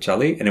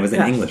Berticelli, and it was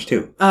in English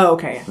too. Oh,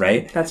 okay.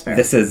 Right? That's fair.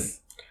 This is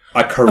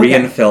a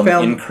Korean film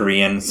in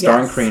Korean,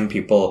 starring Korean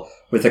people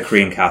with a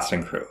Korean cast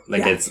and crew.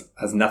 Like, it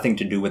has nothing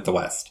to do with the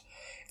West.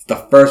 It's the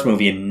first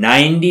movie in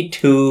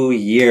 92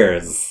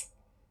 years.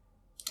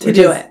 To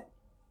do it.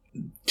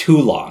 Too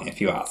long, if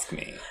you ask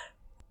me.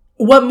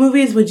 What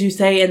movies would you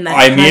say in that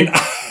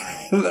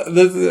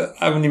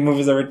how many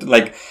movies are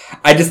like?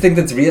 I just think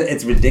it's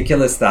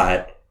ridiculous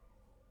that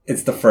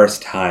it's the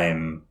first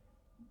time.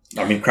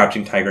 I mean,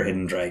 Crouching Tiger,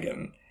 Hidden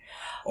Dragon,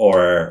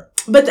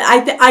 But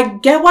I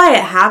get why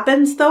it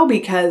happens though,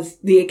 because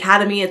the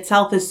Academy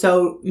itself is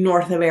so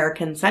North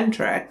American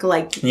centric.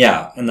 Like,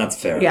 yeah, and that's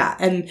fair. Yeah,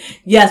 and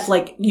yes,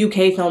 like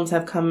UK films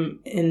have come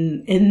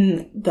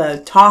in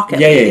the talk at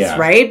least,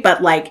 right?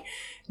 But like,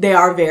 they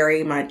are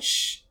very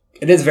much.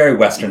 It is very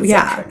Western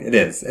centric. It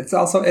is. It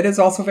is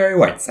also very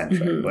white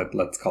centric. Mm-hmm.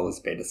 Let's call a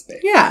spade a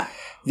spade. Yeah.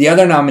 The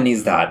other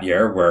nominees that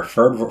year were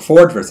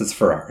Ford versus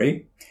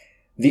Ferrari,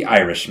 The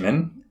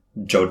Irishman,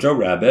 Jojo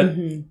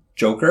Rabbit,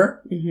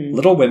 Joker,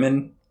 Little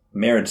Women,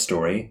 Marriage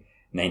Story,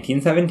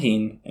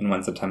 1917, and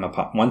Once Upon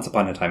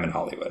a Time in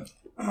Hollywood.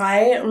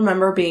 I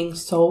remember being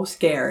so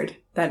scared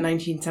that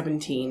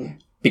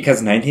 1917.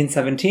 Because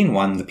 1917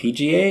 won the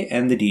PGA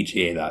and the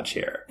DGA that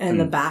year. And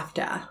the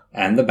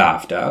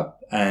BAFTA.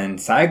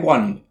 And SAG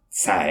won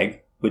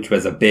SAG, which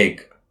was a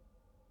big...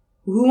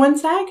 Who won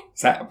SAG?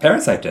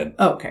 Parasite did.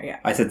 Oh, okay, yeah.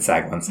 I said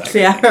SAG won SAG. So,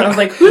 yeah, I was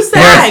like, who's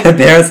SAG?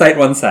 Parasite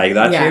won SAG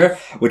that year,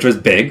 which was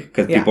big,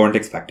 because people weren't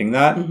expecting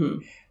that. Mm-hmm.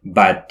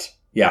 But,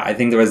 yeah, I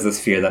think there was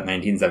this fear that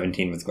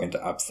 1917 was going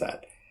to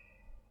upset.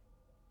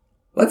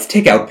 Let's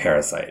take out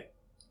Parasite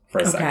for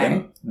a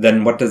second.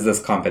 Then what does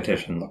this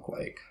competition look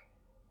like?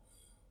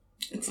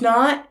 It's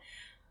not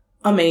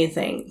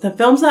amazing. The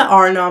films that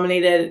are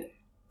nominated,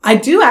 I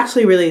do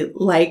actually really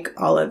like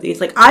all of these.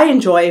 Like, I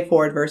enjoy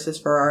Ford versus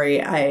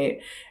Ferrari.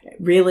 I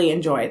really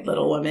enjoyed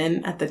Little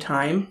Women at the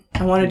time.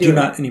 I want to do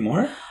not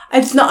anymore?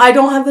 It's not. I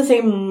don't have the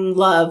same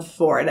love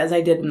for it as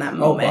I did in that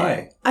moment. Oh,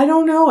 why? I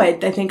don't know. I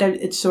think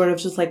it's sort of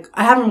just like,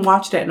 I haven't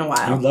watched it in a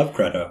while. You love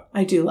Greta.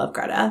 I do love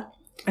Greta.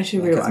 I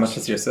should rewatch. As much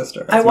as your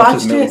sister. I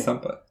watched Millie it.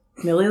 Sumpa.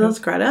 Millie loves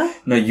Greta?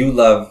 No, you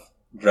love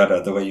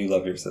Greta the way you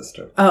love your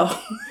sister.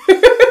 Oh.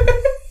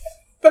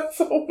 That's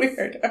so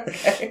weird.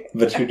 Okay.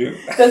 But you do.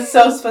 That's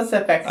so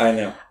specific. I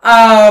know.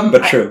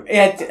 But true.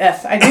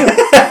 Yes, I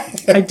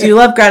do. I do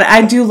love Greta.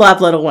 I do love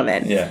Little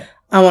Women. Yeah.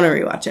 I want to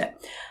rewatch it.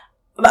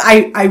 But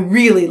I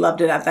really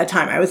loved it at that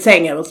time. I was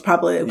saying it was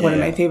probably one of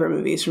my favorite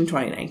movies from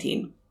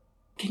 2019.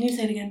 Can you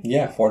say it again?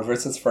 Yeah. Ford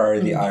versus Ferrari,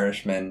 The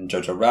Irishman,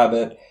 Jojo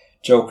Rabbit,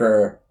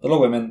 Joker, Little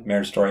Women,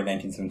 Marriage Story,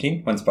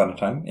 1917, Once Upon a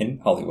Time in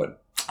Hollywood.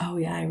 Oh,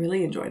 yeah. I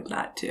really enjoyed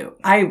that, too.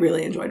 I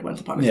really enjoyed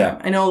Once Upon a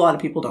Time. I know a lot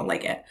of people don't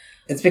like it.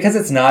 It's because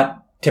it's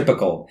not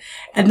typical.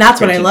 And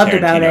that's what I loved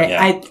about it.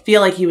 Yeah. I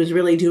feel like he was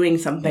really doing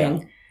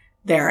something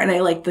there. And I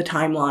liked the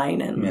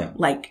timeline and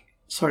like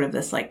sort of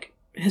this like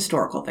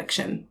historical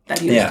fiction that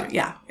he was doing.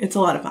 Yeah. It's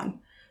a lot of fun.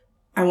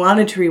 I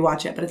wanted to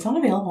rewatch it, but it's not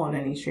available on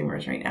any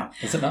streamers right now.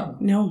 Is it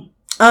not? No.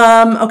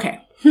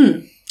 Okay.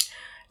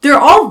 They're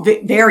all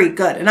very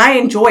good, and I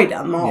enjoyed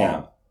them all.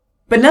 Yeah.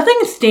 But nothing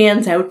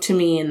stands out to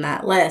me in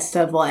that list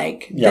of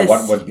like... Yeah,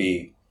 what would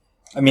be...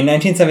 I mean,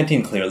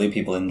 1917 clearly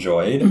people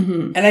enjoyed.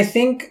 Mm-hmm. And I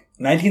think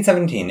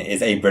 1917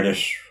 is a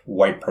British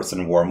white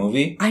person war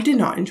movie. I did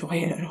not enjoy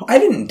it at all. I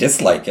didn't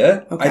dislike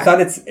it. Okay. I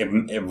thought it's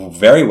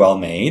very well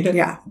made.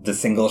 Yeah. The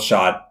single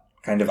shot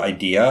kind of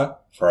idea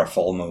for a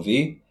full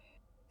movie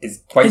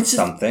is quite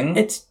something.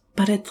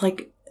 But it's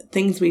like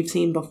things we've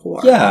seen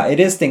before. Yeah, it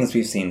is things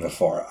we've seen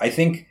before. I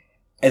think,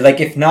 like,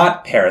 if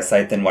not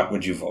Parasite, then what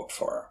would you vote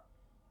for?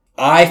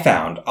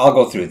 I'll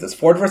go through this.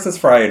 Ford versus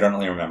Ferrari, I don't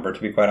really remember,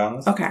 to be quite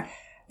honest. Okay.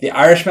 The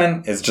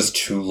Irishman is just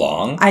too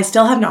long. I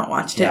still have not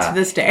watched it to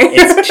this day.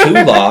 It's too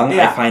long.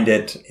 I find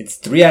it's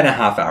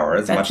 3.5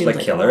 hours, much like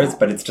Killers,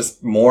 but it's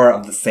just more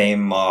of the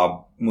same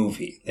mob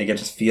movie. Like, it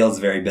just feels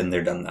very been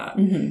there, done that.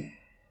 Mm-hmm.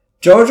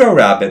 Jojo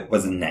Rabbit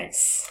was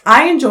nice.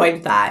 I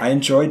enjoyed that. I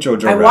enjoyed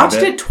Jojo Rabbit. I watched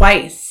it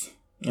twice.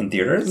 In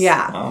theaters?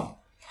 Yeah. Oh.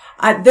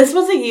 This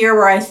was a year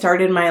where I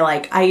started my,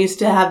 I used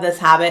to have this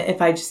habit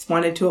if I just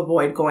wanted to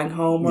avoid going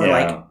home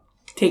or,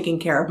 taking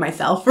care of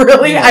myself,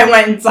 really. Yeah. I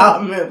went and saw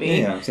a movie.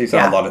 Yeah, so you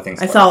saw a lot of things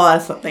twice. I saw a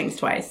lot of things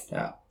twice.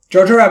 Yeah.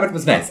 Jojo Rabbit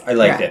was nice. I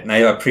liked it. And I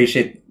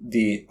appreciate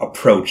the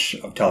approach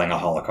of telling a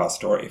Holocaust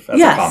story as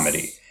a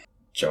comedy.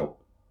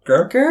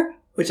 Joker,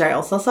 which I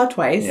also saw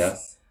twice.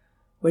 Yes.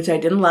 Which I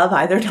didn't love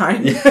either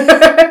time.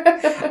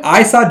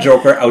 I saw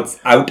Joker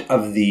out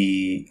of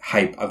the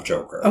hype of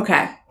Joker.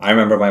 Okay. I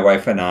remember my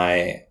wife and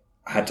I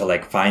had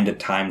to find a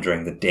time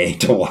during the day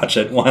to watch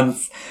it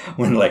once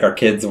when our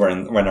kids were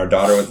when our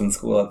daughter was in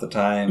school at the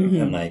time.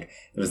 Mm-hmm. And it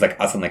was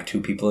us and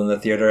 2 people in the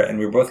theater, and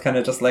we were both kind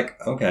of just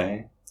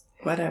okay.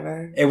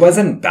 Whatever. It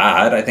wasn't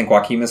bad. I think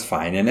Joaquin is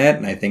fine in it,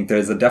 and I think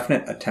there's a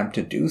definite attempt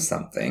to do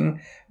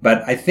something.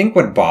 But I think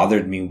what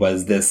bothered me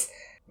was this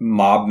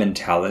mob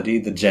mentality,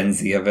 the Gen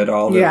Z of it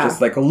all. They're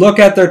just like, look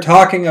at, they're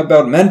talking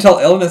about mental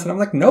illness. And I'm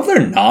like, no,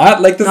 they're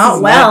not. Like, this not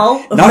is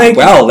well. not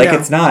well. Like,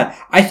 it's not.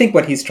 I think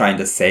what he's trying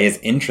to say is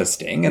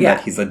interesting, and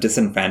that he's a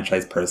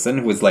disenfranchised person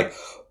who was like,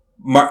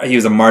 he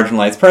was a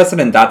marginalized person,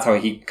 and that's how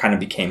he kind of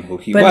became who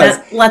he was.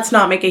 But let's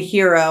not make a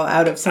hero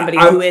out of somebody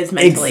who is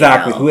mentally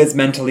exactly, ill. who is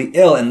mentally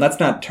ill, and let's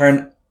not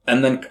turn.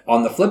 And then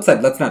on the flip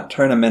side, let's not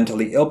turn a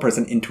mentally ill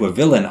person into a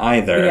villain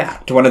either. Yeah.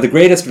 To one of the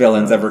greatest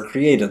villains ever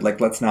created. Like,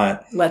 let's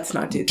not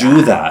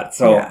do that.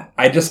 So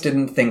I just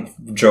didn't think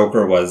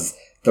Joker was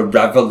the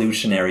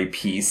revolutionary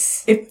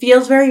piece. It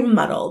feels very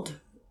muddled.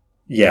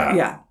 Yeah.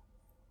 Yeah.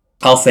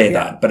 I'll say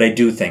that, but I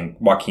do think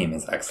Joaquin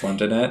is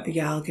excellent in it.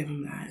 Yeah, I'll give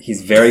him that.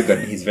 He's very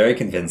good. He's very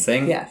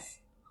convincing. Yes.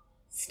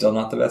 Still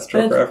not the best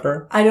Joker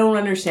ever. I don't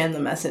understand the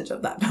message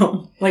of that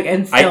film. Like,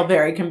 and still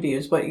very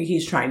confused what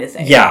he's trying to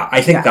say. Yeah,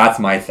 I think that's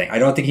my thing. I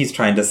don't think he's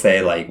trying to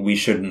say, like, we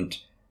shouldn't...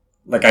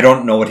 Like, I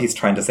don't know what he's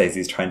trying to say.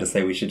 He's trying to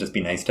say we should just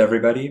be nice to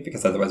everybody,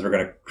 because otherwise we're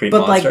going to create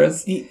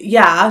monsters. Like,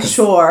 yeah,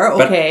 sure,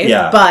 okay.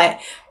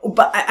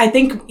 But I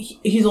think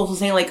he's also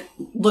saying, like,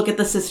 look at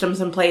the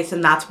systems in place,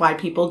 and that's why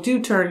people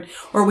do turn,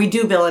 or we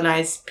do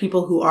villainize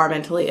people who are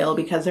mentally ill,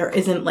 because there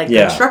isn't, like,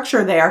 the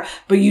structure there,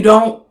 but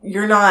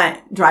you're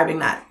not driving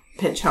that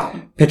pitch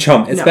home,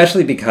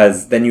 especially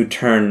because then you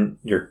turn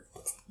your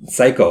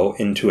psycho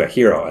into a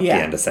hero at the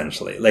end,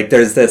 essentially. Like,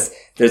 there's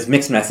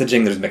mixed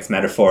messaging, there's mixed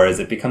metaphors,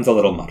 it becomes a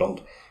little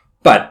muddled,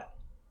 but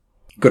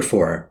good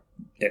for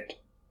it.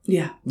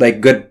 Yeah.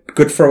 Like,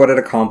 good for what it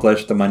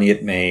accomplished, the money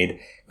it made,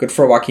 good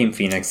for Joaquin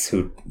Phoenix,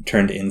 who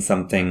turned in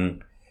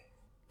something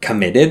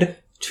committed.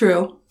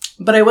 True.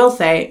 But I will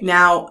say,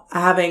 now,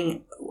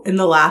 having, in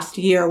the last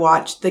year,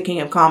 watched The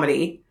King of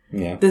Comedy,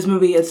 this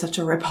movie is such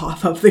a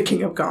rip-off of The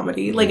King of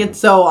Comedy. Like, it's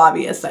so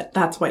obvious that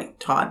that's what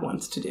Todd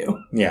wants to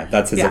do. Yeah,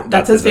 that's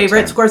his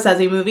favorite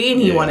Scorsese movie,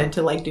 and he wanted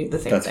to, like, do the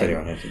same thing. That's what he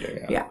wanted to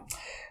do, yeah.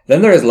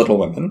 Then there is Little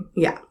Women.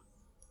 Yeah.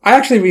 I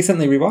actually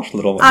recently rewatched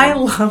Little Women. I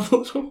love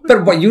Little Women.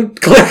 But what you...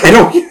 I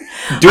don't...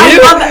 Do you?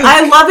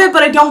 I love it,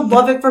 but I don't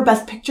love it for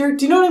Best Picture.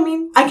 Do you know what I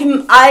mean?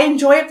 I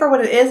enjoy it for what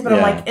it is, but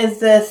I'm like,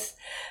 is this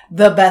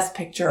the best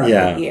picture of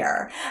the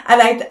year?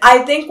 And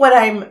I think what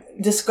I'm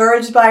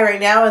discouraged by right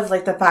now is,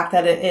 like, the fact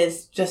that it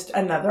is just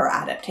another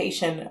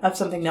adaptation of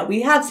something that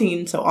we have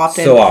seen so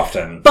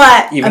often.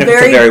 But even if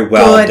it's a very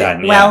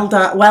well-intentioned,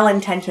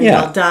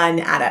 well-done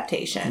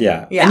adaptation.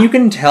 Yeah. And you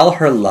can tell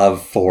her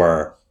love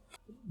for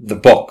the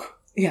book.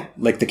 Yeah.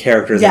 Like, the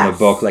characters in the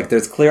book. Like,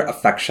 there's clear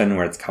affection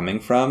where it's coming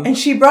from. And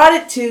she brought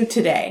it to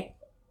today.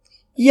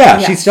 Yeah,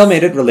 she still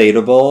made it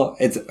relatable.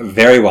 It's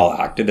very well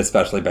acted,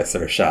 especially by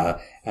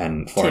Saoirse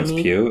and Florence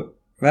Pugh.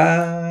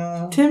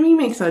 Timmy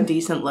makes a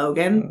decent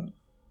Logan.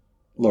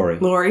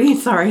 Laurie,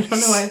 sorry, I don't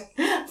know why.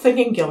 I was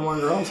thinking Gilmore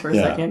Girls for a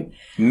second.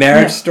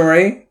 Marriage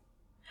Story?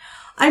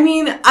 I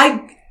mean,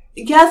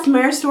 yes,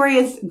 Marriage Story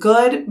is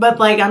good, but,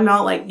 like, I'm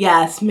not like,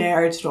 yes,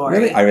 Marriage Story.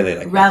 Really? I really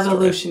like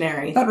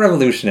Revolutionary. Not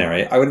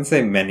revolutionary. I wouldn't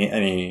say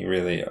any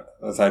really,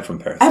 aside from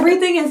Parasite.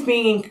 Everything is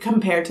being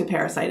compared to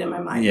Parasite in my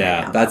mind.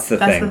 Yeah, right, that's the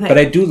thing. But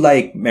I do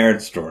like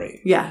Marriage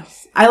Story.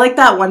 Yes. I like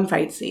that one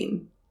fight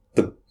scene.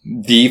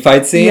 The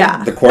fight scene?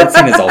 Yeah. The court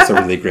scene is also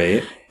really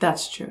great.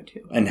 That's true,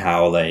 too. And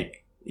how,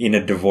 like, in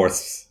a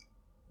divorce,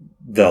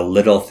 the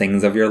little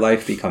things of your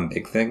life become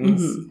big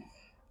things. Mm-hmm.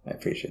 I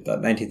appreciate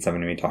that.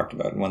 1970 we talked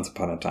about Once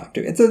Upon a Time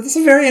too. It's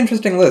a very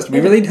interesting list. We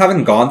really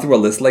haven't gone through a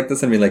list like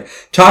this and be like,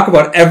 talk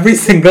about every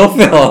single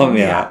film.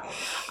 Yeah.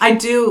 I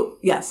do,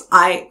 yes.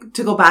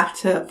 To go back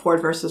to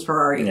Ford versus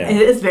Ferrari,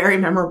 it is very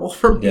memorable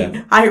for me.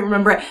 Yeah. I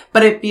remember it,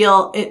 but it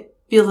feels a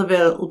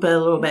little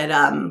bit,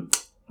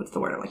 what's the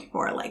word I'm looking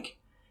for? Like,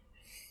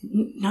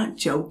 not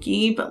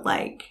jokey, but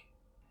like,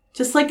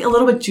 just like a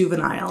little bit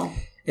juvenile.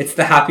 It's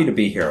the happy to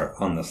be here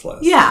on this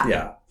list. Yeah.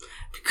 Yeah.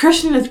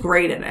 Christian is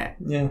great in it.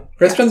 Yeah.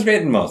 Christian's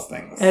great in most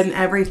things. And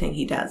everything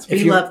he does.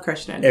 We love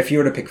Christian. If you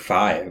were to pick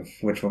 5,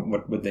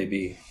 what would they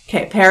be?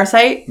 Okay,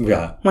 Parasite.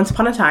 Yeah. Once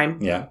Upon a Time.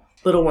 Yeah.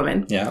 Little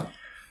Women. Yeah.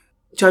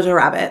 Jojo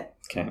Rabbit.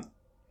 Okay.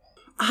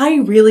 I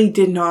really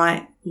did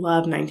not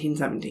love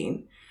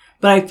 1917.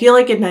 But I feel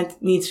like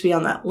it needs to be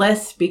on that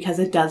list because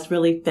it does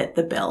really fit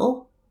the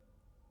bill.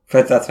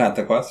 But that's not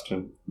the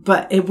question.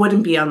 But it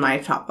wouldn't be on my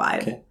top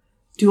 5. Okay.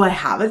 Do I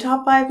have a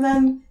top 5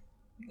 then?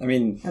 I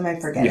mean, am I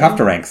forgetting? You have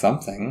to rank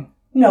something.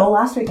 No,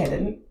 last week I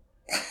didn't.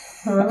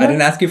 I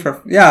didn't ask you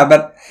for... Yeah,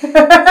 but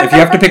if you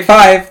have to pick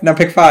 5, now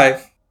pick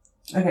 5.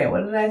 Okay,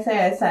 what did I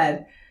say? I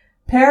said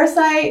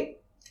Parasite,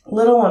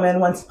 Little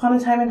Women, Once Upon a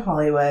Time in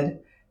Hollywood,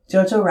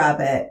 Jojo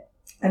Rabbit,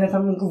 and if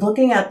I'm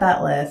looking at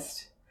that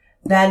list,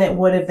 then it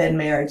would have been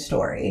Marriage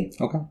Story.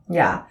 Okay.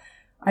 Yeah.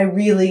 I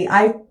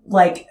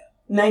like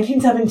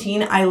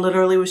 1917, I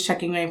literally was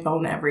checking my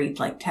phone every,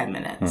 10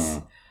 minutes.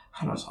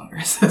 How much longer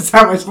is this?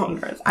 How much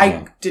longer is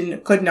I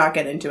could not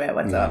get into it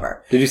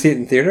whatsoever. Did you see it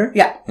in theater?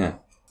 Yeah. Yeah.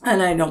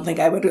 And I don't think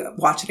I would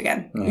watch it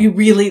again. Yeah. You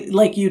really,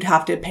 you'd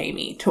have to pay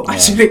me to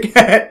watch it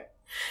again.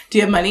 Do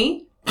you have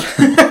money?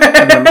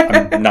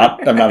 I'm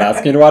not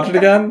asking you to watch it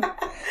again.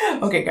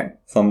 Okay, good.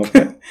 So I'm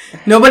okay.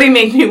 Nobody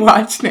make me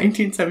watch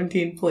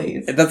 1917,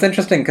 please. That's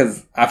interesting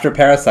because after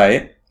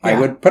Parasite, I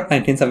would put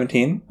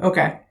 1917.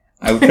 Okay.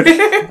 I would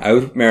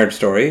put Marriage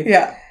Story.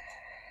 Yeah.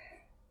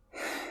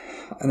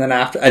 And then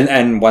after,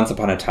 and Once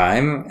Upon a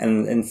Time,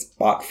 and in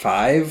spot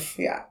 5.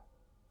 Yeah.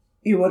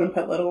 You wouldn't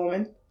put Little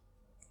Women?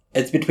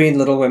 It's between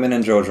Little Women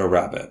and Jojo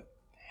Rabbit.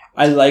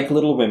 I like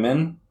Little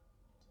Women.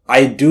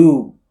 I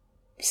do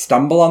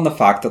stumble on the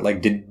fact that,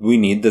 like, did we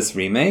need this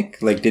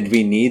remake? Like, did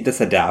we need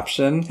this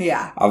adaptation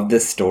of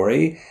this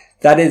story?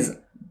 That is,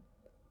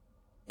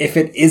 if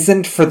it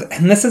isn't for,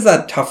 and this is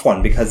a tough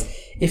one, because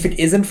if it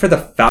isn't for the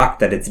fact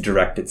that it's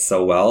directed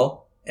so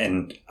well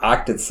and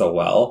acted so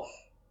well,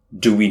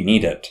 do we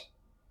need it?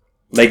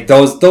 Like,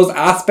 those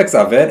aspects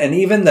of it, and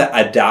even the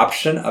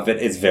adaptation of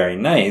it is very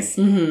nice,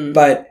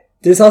 but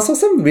there's also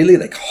some really,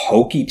 like,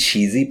 hokey,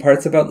 cheesy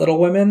parts about Little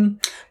Women.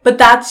 But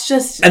that's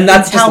just... And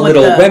that's just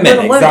Little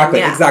Women. Exactly,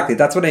 yeah. Exactly.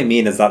 That's what I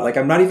mean, is that, like,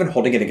 I'm not even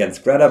holding it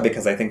against Greta,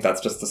 because I think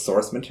that's just the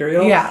source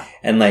material. Yeah.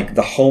 And, like,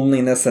 the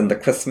homeliness and the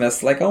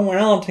Christmas, like, oh, we're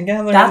all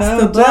together. That's now,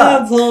 the book.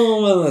 Dad's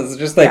home. It's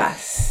just, like,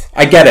 yes.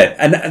 I get it.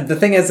 And the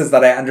thing is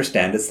that I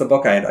understand it's the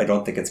book. I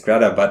don't think it's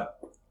Greta, but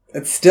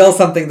it's still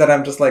something that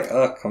I'm just like,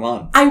 oh, come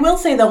on. I will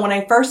say, though, when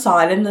I first saw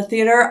it in the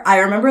theater, I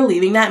remember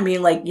leaving that and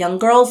being like, young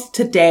girls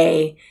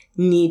today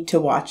need to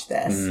watch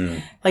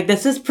this. Like,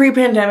 this is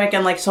pre-pandemic,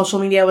 and, like, social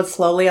media was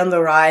slowly on the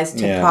rise.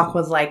 TikTok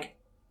was, like,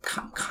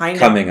 kind of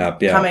coming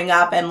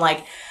up, and,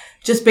 like,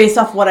 just based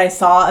off what I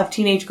saw of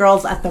teenage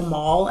girls at the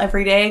mall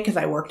every day, because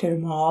I worked at a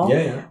mall,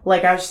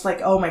 like, I was just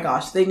like, oh my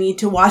gosh, they need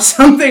to watch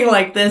something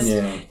like this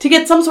to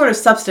get some sort of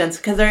substance,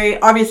 because they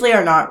obviously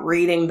are not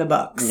reading the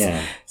books.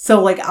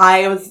 So, like,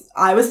 I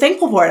was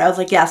thankful for it. I was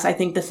like, yes, I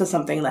think this is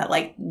something that,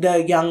 like,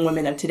 the young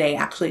women of today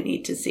actually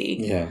need to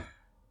see.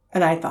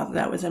 And I thought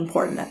that was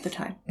important at the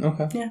time.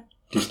 Okay. Yeah.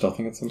 Do you still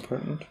think it's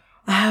important?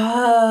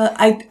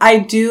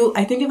 I do.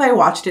 I think if I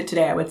watched it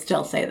today, I would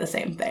still say the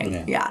same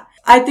thing. Yeah.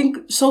 I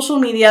think social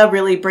media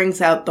really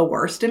brings out the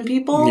worst in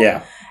people.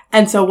 Yeah.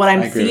 And so what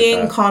I'm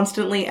seeing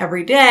constantly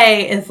every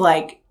day is,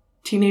 like,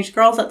 teenage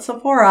girls at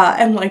Sephora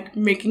and, like,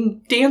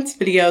 making dance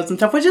videos and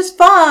stuff, which is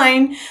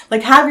fine.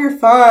 Like, have your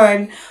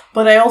fun.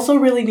 But I also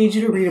really need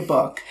you to read a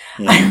book.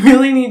 I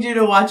really need you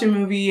to watch a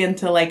movie and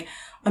to, like,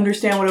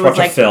 understand what it was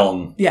like. Watch a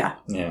film. Yeah.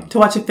 To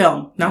watch a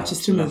film, not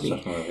just a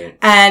movie.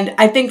 And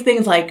I think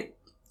things like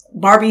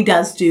Barbie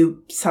does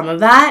do some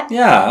of that.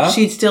 Yeah.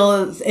 She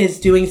still is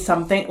doing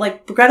something.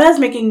 Like, Greta is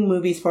making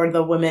movies for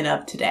the women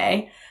of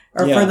today.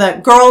 Or for the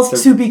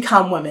girls to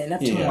become women of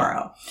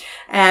tomorrow.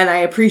 And I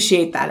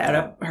appreciate that out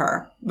of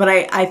her. But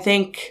I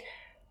think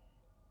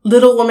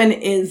Little Women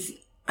is,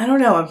 I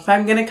don't know, if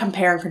I'm going to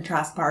compare and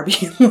contrast Barbie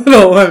and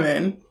Little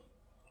Women.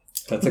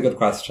 That's a good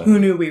question. Who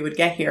knew we would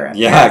get here?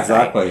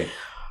 Exactly.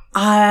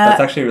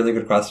 That's actually a really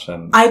good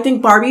question. I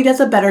think Barbie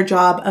does a better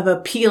job of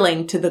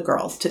appealing to the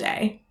girls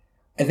today.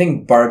 I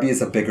think Barbie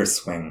is a bigger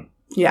swing.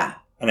 Yeah.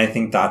 And I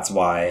think that's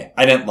why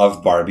I didn't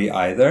love Barbie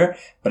either,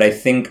 but I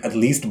think at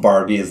least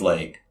Barbie is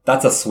like,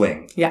 that's a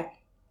swing. Yeah.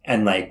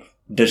 And, like,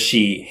 does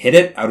she hit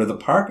it out of the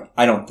park?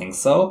 I don't think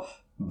so.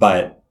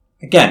 But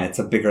again, it's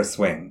a bigger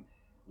swing.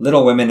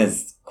 Little Women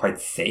is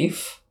quite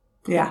safe.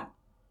 Yeah.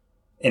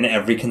 In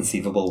every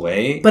conceivable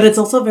way. But it's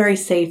also a very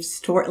safe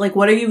story. Like,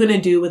 what are you going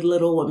to do with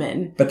Little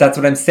Women? But that's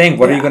what I'm saying.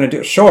 What are you going to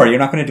do? Sure, you're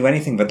not going to do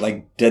anything, but,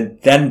 like,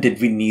 did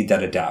we need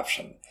that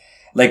adaptation?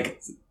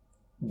 Like,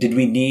 did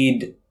we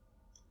need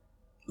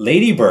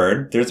Lady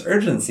Bird? There's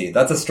urgency.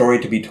 That's a story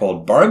to be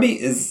told.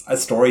 Barbie is a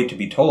story to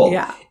be told.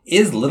 Yeah.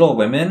 Is Little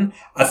Women,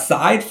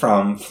 aside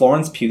from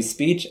Florence Pugh's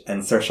speech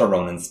and Saoirse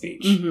Ronan's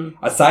speech,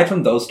 aside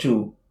from those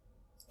two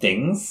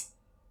things,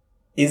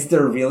 is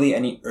there really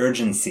any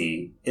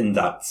urgency in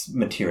that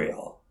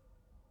material?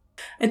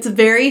 It's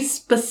very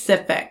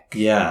specific.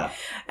 Yeah.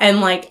 And,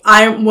 like,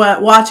 I'm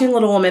watching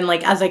Little Women,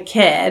 like, as a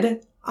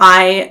kid,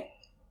 I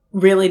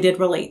really did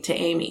relate to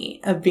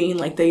Amy of being,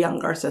 like, the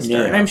younger sister.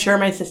 Yeah. And I'm sure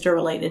my sister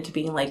related to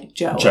being, like,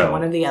 Joe. Or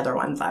one of the other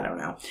ones. I don't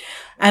know.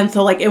 And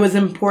so, like, it was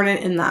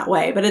important in that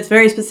way. But it's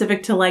very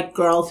specific to, like,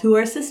 girls who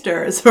are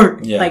sisters. Or,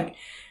 like,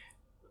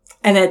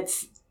 and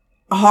it's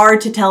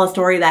hard to tell a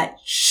story that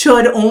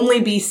should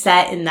only be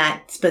set in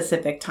that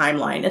specific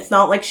timeline. It's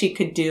not like she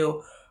could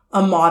do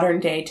a modern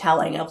day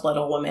telling of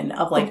Little Women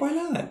of, like, why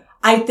not?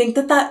 I think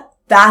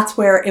that's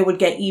where it would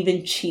get even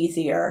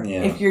cheesier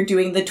if you're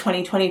doing the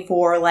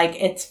 2024,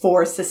 like, it's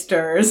 4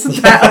 sisters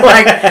that,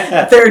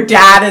 like, their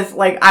dad is,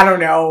 like, I don't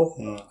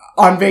know,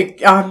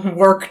 on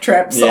work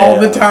trips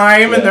all the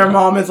time, and their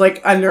mom is,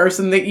 like, a nurse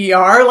in the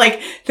ER.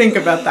 Like, think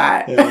about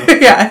that.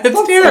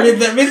 It's terrible.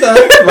 That means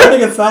that's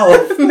writing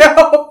itself.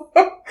 No.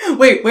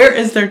 Wait, where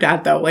is their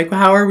dad, though? Like,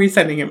 how are we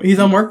sending him? He's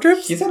on work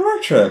trips? He's on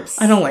work trips.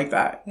 I don't like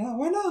that. Yeah,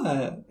 why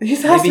not? He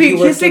has to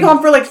be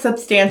gone for, like,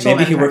 substantial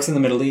Maybe he works in the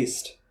Middle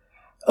East.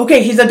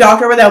 Okay, he's a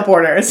doctor without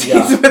borders.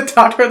 Yeah. He's a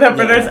doctor without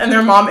borders, and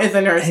their mom is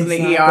a nurse in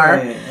the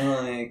ER.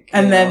 Like,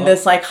 and then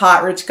this, like,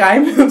 hot rich guy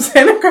moves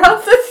in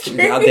across the Street.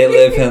 Yeah, they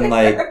live in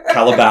like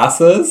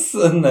Calabasas,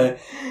 and they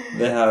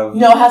have.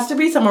 No, it has to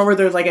be somewhere where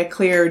there's like a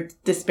clear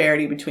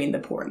disparity between the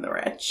poor and the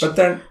rich. But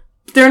they're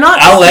not.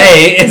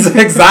 LA is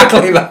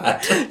exactly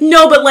that.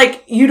 No, but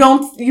like you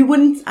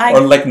wouldn't.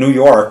 Or like New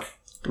York.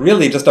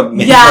 Really, just a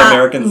major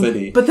American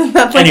city. But then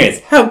that's like...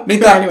 Anyways,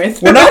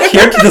 anyways. We're not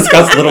here to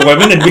discuss Little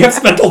Women, and we have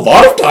spent a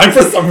lot of time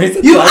for some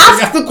reason. You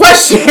asked the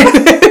question!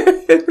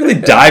 Really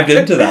dived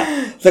into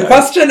that. The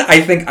question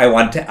I think I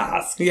want to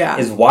ask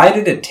is why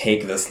did it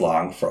take this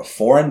long for a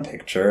foreign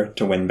picture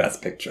to win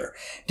Best Picture?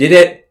 Did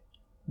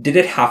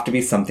it have to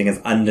be something as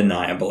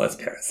undeniable as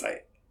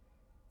Parasite?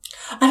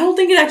 I don't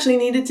think it actually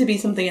needed to be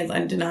something as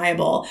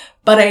undeniable,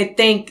 but I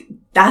think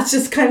that's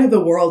just kind of the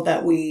world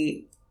that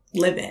we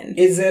live in.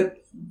 Is it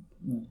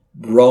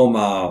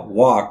Roma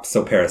walked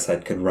so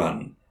Parasite could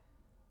run?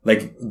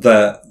 Like,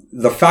 the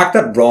fact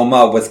that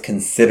Roma was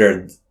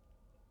considered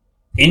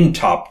in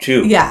top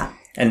 2. Yeah.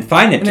 And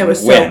fine, it didn't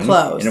win. So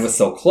close. And it was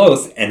so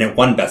close, and it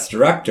won Best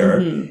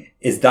Director.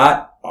 Is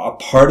that a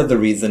part of the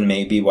reason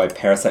maybe why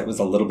Parasite was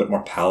a little bit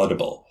more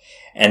palatable?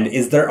 And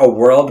is there a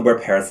world where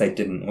Parasite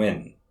didn't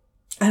win?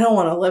 I don't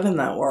want to live in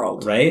that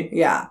world. Right?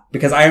 Yeah.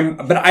 Because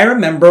I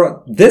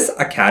remember this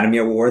Academy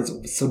Awards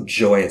was so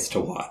joyous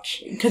to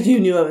watch. Because you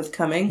knew it was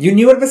coming. You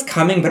knew it was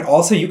coming, but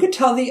also you could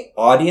tell the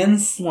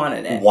audience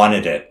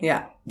wanted it.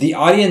 Yeah. The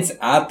audience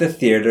at the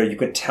theater, you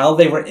could tell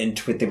they were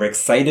into it. They were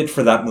excited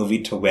for that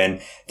movie to win.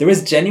 There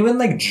was genuine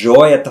like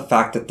joy at the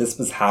fact that this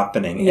was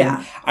happening. Yeah.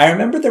 And I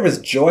remember there was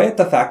joy at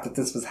the fact that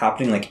this was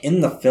happening like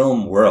in the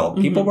film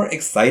world. People were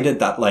excited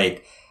that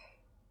like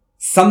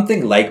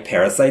something like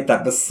Parasite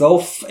that was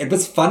it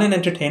was fun and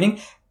entertaining,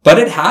 but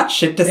it had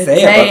shit to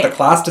say about the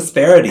class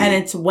disparity. And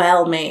it's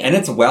well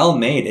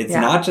made.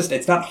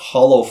 It's not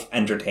hollow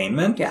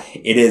entertainment. Yeah.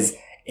 It is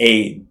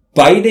a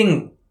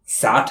biting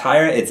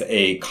satire. It's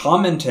a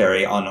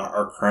commentary on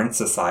our current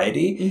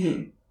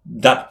society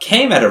that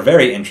came at a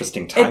very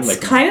interesting time. It's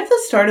kind of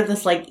the start of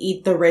this like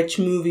Eat the Rich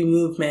movie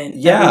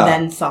movement that we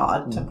then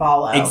saw to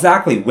follow.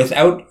 Exactly.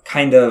 Without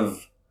kind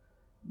of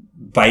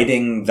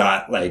biting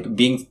that, like,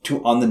 being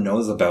too on the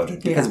nose about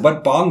it. Because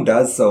what Bong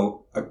does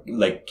so,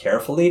 like,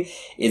 carefully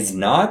is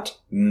not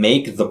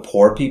make the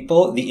poor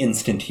people the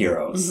instant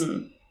heroes.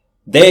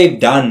 They've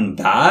done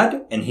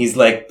bad, and he's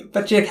like,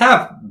 but you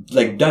have,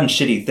 like, done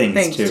shitty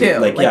things too.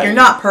 Like you're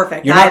not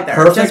perfect either. Not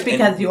perfect, just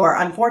because you're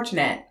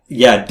unfortunate.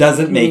 Yeah,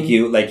 doesn't make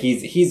you, like,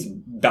 he's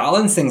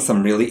balancing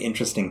some really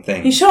interesting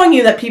things. He's showing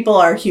you that people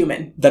are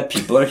human.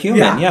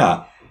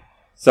 Yeah.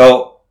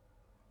 So...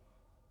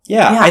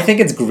 Yeah, I think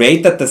it's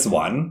great that this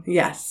won.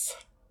 Yes.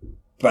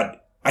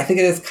 But I think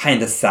it is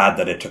kind of sad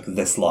that it took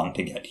this long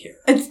to get here.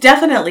 It's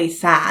definitely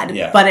sad,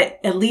 but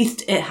at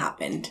least it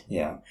happened.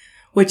 Yeah.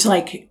 Which,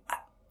 like,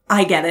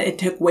 I get it. It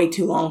took way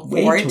too long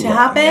for it to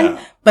happen,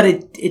 but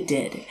it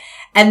did.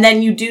 And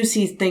then you do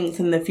see things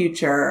in the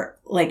future,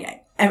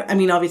 like, I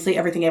mean, obviously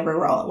Everything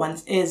Everywhere All at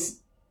Once is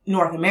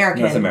North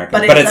American.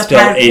 But it's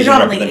still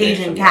predominantly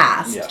Asian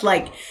cast. Yeah.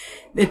 Like...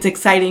 It's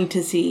exciting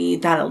to see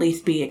that at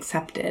least be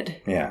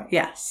accepted. Yeah.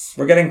 Yes.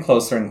 We're getting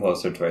closer and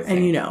closer to it.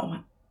 And you know,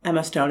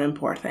 Emma Stone in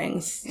Poor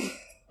Things.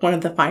 One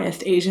of the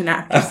finest Asian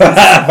actresses of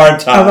our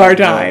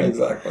time. Yeah,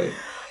 exactly.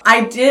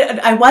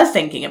 I was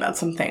thinking about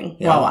something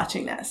while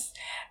watching this.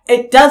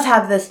 It does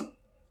have this,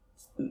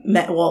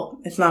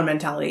 it's not a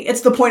mentality.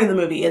 It's the point of the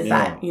movie is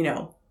that, you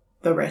know,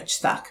 the rich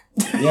suck.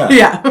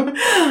 Yeah.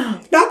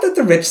 Not that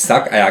the rich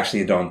suck, I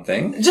actually don't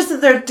think. Just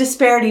that there's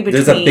disparity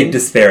between... There's a big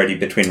disparity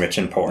between rich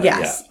and poor.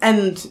 Yes. Yeah.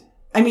 And,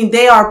 I mean,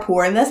 they are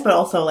poor in this, but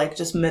also, like,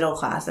 just middle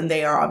class. And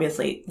they are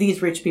obviously...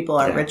 These rich people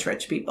are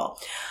rich people.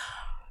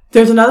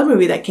 There's another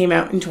movie that came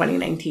out in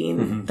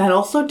 2019 that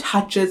also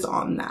touches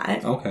on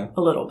that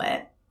a little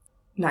bit.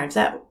 Knives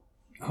Out.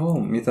 Oh,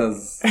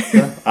 Mita's...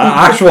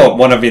 actual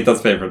one of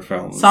Mita's favorite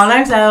films. Saw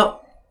Knives Out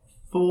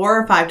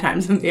 4 or 5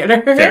 times in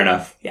theater. Fair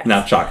enough. Yes.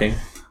 Not shocking.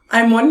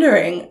 I'm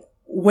wondering,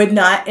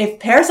 if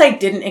Parasite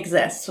didn't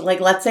exist, like,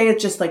 let's say it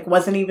just, like,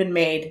 wasn't even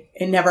made,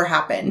 it never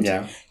happened.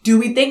 Yeah. Do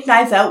we think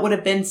Knives Out would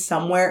have been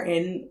somewhere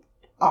in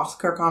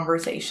Oscar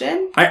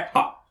conversation?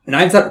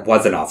 Knives Out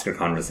was an Oscar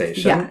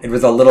conversation. Yeah. It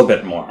was a little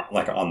bit more,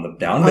 like, on the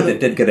down, but it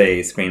did get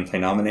a screenplay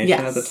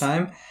nomination at the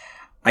time.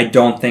 I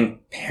don't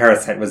think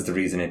Parasite was the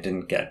reason it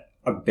didn't get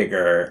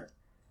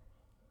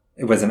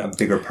it wasn't a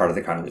bigger part of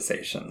the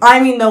conversation. I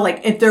mean, though, like,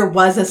 if there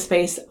was a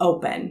space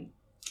open,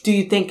 do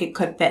you think it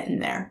could fit in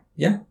there?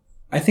 Yeah.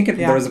 I think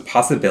there was a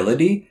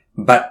possibility,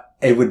 but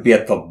it would be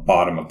at the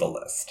bottom of the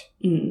list.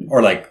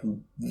 Or, like,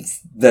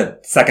 the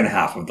second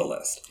half of the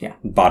list. Yeah.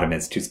 Bottom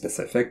is too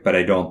specific, but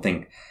I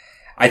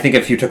think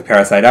if you took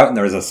Parasite out and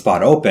there was a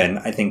spot open,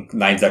 I think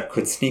Knives Out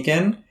could sneak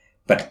in,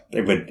 but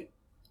it would...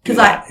 Because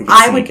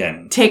I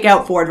would take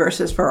out Ford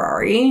versus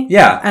Ferrari.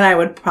 Yeah. And I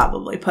would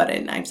probably put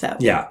in Knives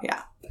Out. Yeah.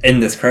 Yeah. In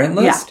this current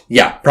list?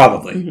 Yeah,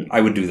 probably.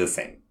 I would do the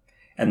same.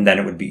 And then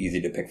it would be easy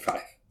to pick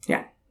 5.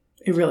 Yeah.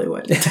 It really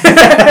would.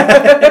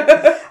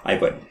 I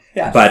would.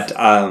 Yeah. But,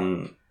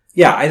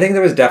 I think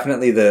there was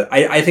definitely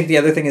I think the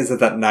other thing is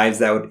that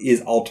Knives Out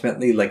is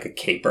ultimately like a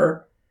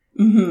caper.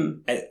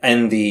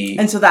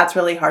 And so that's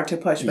really hard to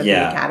push with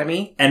the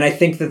Academy. And I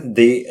think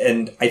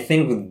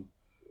that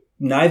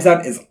Knives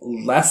Out is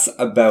less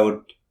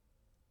about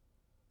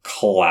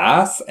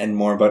class and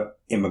more about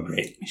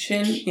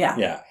immigration. Yeah.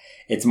 Yeah.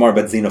 It's more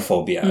about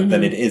xenophobia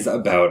than it is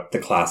about the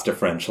class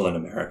differential in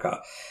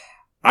America.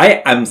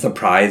 I am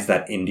surprised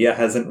that India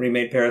hasn't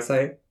remade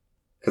Parasite.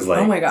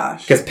 Oh my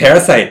gosh. Because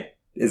Parasite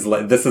is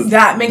like,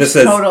 that makes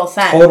total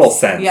sense. Total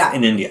sense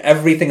in India.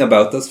 Everything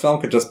about this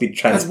film could just be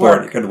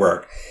transported. It could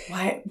work.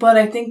 Why? But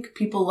I think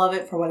people love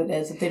it for what it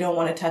is if they don't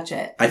want to touch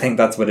it. I think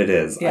that's what it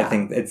is. Yeah. I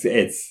think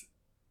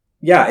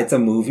it's a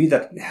movie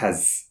that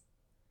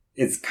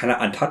it's kind of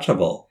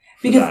untouchable.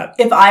 Because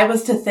if I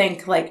was to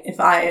think, like, if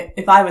I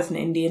was an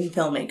Indian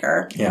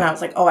filmmaker and I was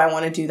like, oh, I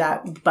want to do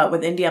that, but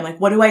with India, I'm like,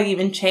 what do I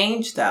even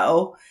change,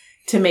 though,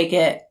 to make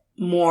it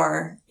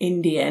more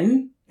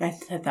Indian? I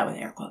said that with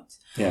air quotes.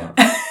 Yeah.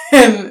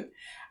 And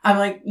I'm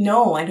like,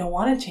 no, I don't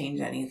want to change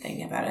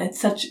anything about it. It's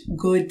such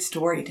good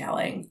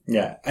storytelling.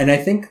 Yeah. And I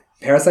think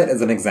Parasite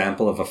is an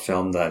example of a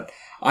film that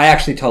I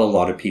actually tell a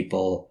lot of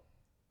people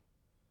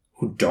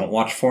who don't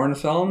watch foreign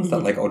films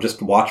that like, oh,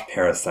 just watch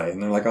Parasite.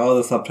 And they're like, oh,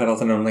 the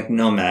subtitles. And I'm like,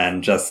 no,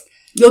 man, just...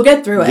 You'll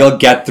get through it. You'll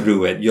get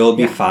through it. You'll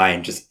be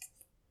fine. Just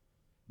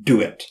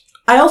do it.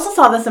 I also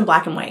saw this in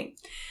black and white.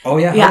 Oh,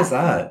 yeah? How was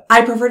that?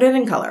 I preferred it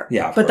in color.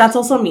 Yeah, but that's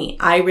also me.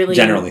 I really...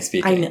 Generally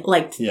speaking. I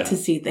liked to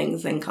see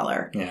things in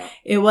color. Yeah.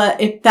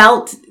 It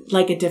felt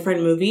like a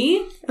different movie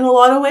in a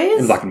lot of ways.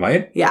 In black and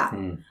white? Yeah.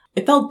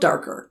 It felt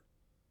darker.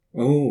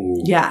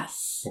 Oh.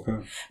 Yes.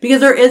 Okay.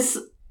 Because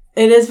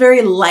it is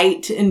very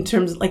light in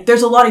terms of, like,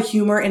 there's a lot of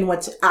humor in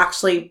what's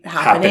actually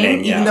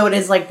happening even though it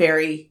is, like,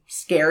 very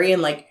scary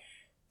and, like,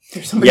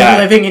 there's somebody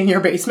living in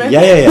your basement.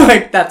 Yeah.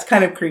 Like, that's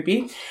kind of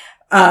creepy.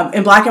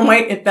 In black and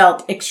white, it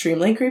felt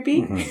extremely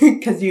creepy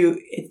because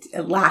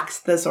it lacks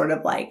the sort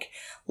of, like,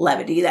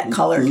 levity that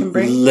color can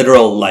bring.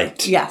 Literal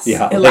light. Yes.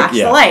 Yeah. It lacks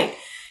the light.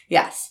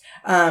 Yes.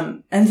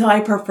 And so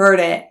I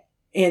preferred it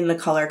in the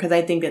color because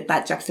I think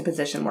that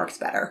juxtaposition works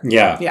better.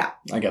 Yeah. Yeah.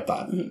 I get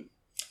that. Mm-hmm.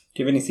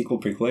 Do you have any sequel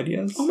prequel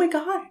ideas? Oh my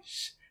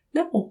gosh.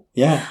 No.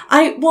 Yeah.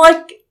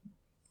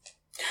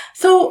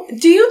 So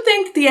do you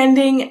think the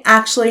ending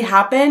actually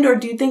happened or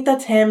do you think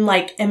that's him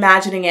like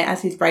imagining it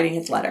as he's writing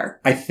his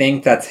letter? I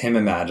think that's him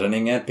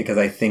imagining it because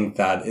I think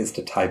that is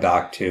to tie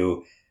back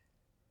to,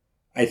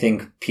 I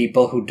think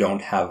people who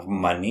don't have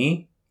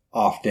money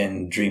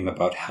often dream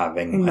about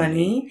having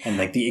money. And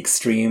like the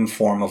extreme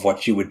form of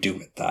what you would do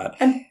with that.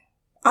 And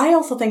I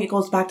also think it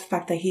goes back to the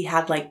fact that he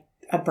had like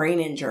a brain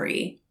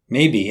injury.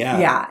 Maybe, yeah.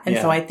 Yeah, and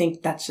so I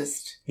think that's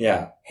just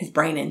his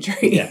brain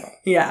injury. Yeah.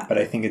 Yeah. But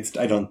I think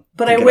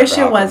But I wish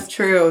it was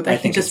true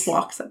that he just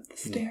walks up the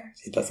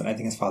stairs. He doesn't. I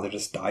think his father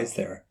just dies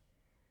there.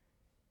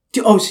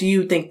 So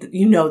you think that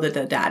that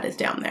the dad is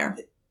down there.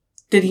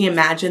 Did he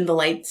imagine the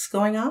lights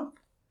going up?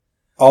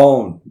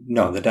 Oh,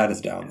 no, the dad is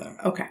down there.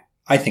 Okay.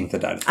 I think the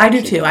dad is I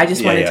do too. I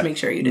just wanted to make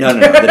sure you did. No, the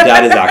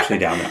dad is actually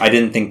down there. I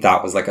didn't think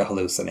that was like a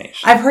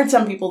hallucination. I've heard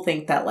some people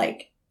think that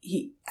like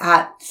he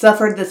had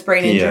suffered this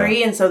brain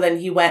injury and so then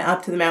he went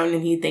up to the mountain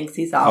and he thinks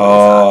he saw what he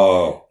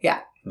saw. Yeah.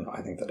 No,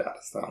 I think the dad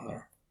is down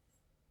there.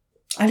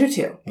 I do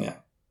too. Yeah.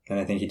 And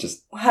I think he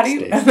just How do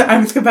you... I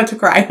was about to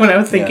cry when I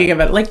was thinking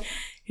about it. Like,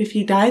 if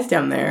he dies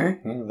down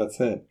there... Oh, that's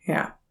it.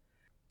 Yeah.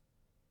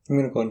 I'm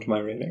going to go into my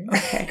rating.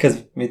 Okay.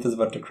 Because Mita's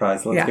about to cry,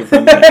 so let's give her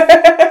a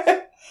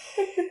minute.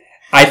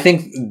 I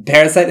think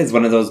Parasite is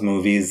one of those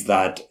movies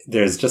that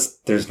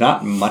there's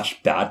not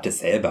much bad to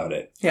say about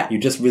it. Yeah. You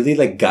just really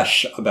like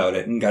gush about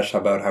it and gush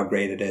about how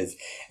great it is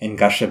and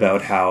gush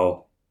about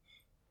how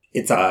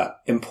it's a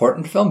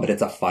important film, but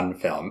it's a fun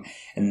film.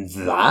 And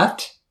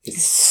that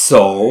is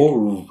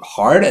so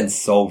hard and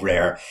so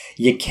rare.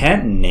 You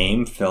can't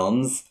name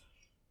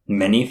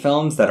many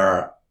films that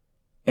are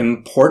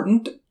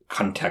important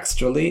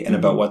contextually and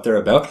about what they're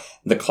about.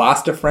 The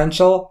class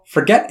differential,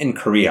 forget in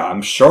Korea.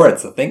 I'm sure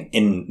it's a thing.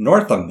 In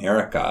North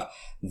America,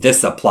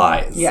 this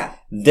applies. Yeah.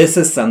 This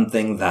is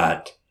something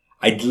that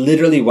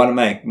one of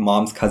my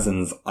mom's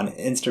cousins on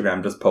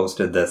Instagram just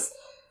posted this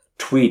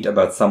tweet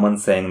about someone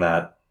saying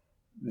that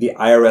the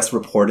IRS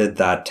reported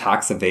that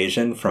tax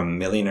evasion from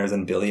millionaires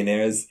and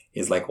billionaires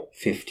is like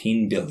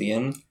 15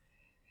 billion.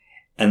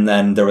 And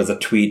then there was a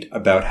tweet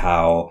about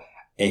how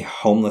a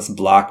homeless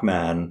black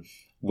man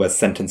was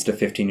sentenced to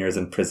 15 years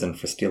in prison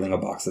for stealing a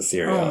box of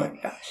cereal. Oh my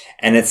gosh.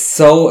 And it's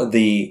so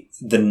the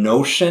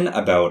notion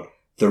about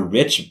the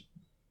rich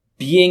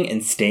being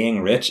and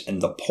staying rich and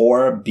the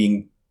poor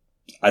being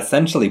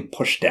essentially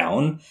pushed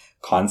down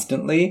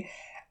constantly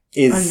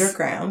is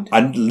underground.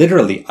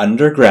 Literally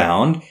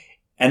underground.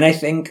 And I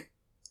think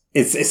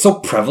it's so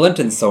prevalent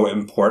and so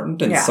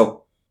important and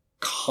so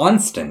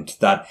constant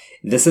that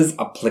this is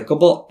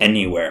applicable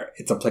anywhere.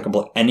 It's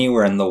applicable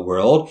anywhere in the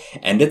world.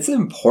 And it's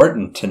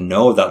important to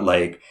know that,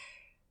 like,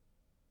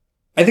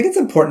 I think it's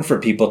important for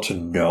people to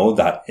know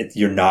that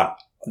you're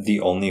not the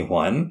only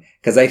one.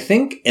 Because I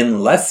think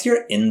unless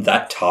you're in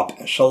that top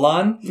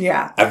echelon,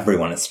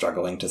 everyone is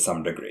struggling to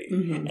some degree.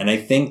 Mm-hmm. And I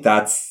think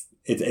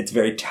it's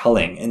very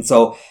telling. And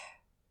so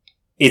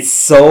it's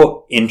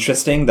so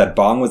interesting that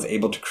Bong was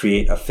able to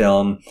create a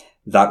film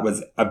that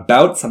was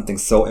about something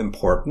so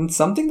important,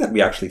 something that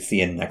we actually see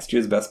in next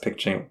year's Best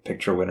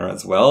Picture winner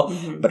as well,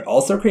 but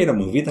also create a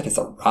movie that is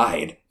a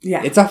ride.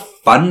 Yeah. It's a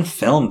fun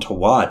film to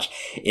watch.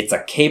 It's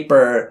a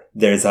caper.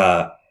 There's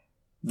a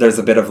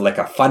bit of like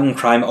a fun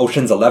crime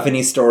Ocean's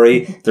 11-y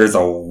story. There's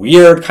a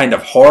weird kind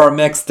of horror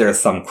mix. There's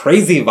some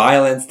crazy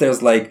violence.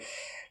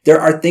 There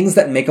are things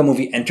that make a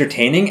movie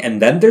entertaining, and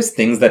then there's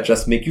things that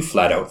just make you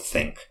flat out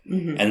think.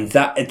 And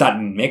that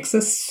mix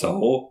is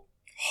so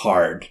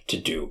hard to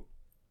do.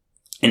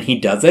 And he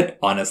does it,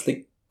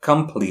 honestly,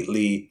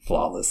 completely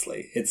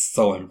flawlessly. It's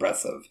so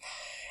impressive.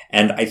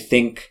 And I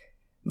think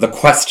the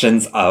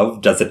questions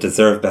of, does it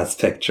deserve Best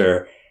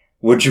Picture?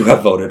 Would you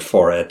have voted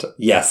for it?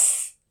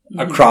 Yes.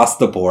 Across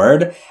the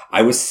board.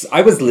 I was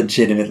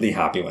legitimately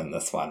happy when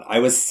this won. I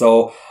was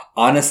so,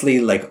 honestly,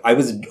 like, I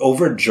was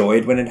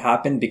overjoyed when it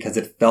happened because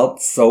it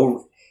felt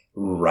so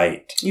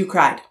right. You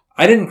cried.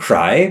 I didn't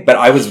cry, but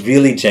I was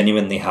really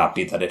genuinely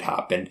happy that it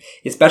happened,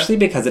 especially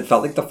because it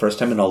felt like the first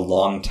time in a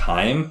long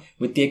time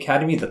with the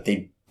Academy that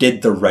they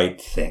did the right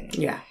thing.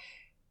 Yeah.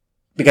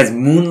 Because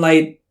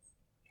Moonlight,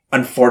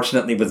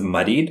 unfortunately, was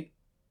muddied,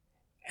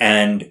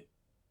 and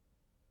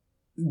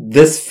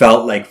this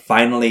felt like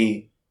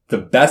finally the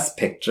Best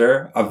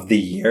Picture of the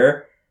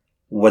year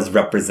was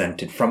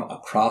represented from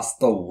across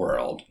the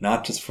world,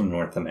 not just from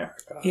North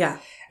America. Yeah.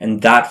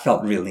 And that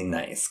felt really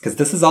nice. Because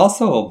this is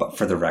also, but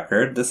for the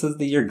record, this is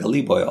the year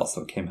Gully Boy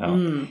also came out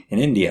in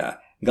India.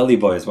 Gully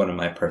Boy is one of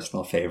my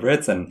personal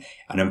favorites and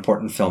an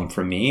important film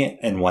for me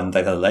and one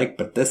that I like.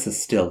 But this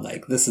is still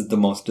like, this is the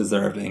most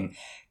deserving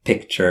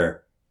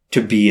picture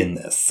to be in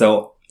this.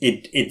 So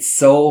it's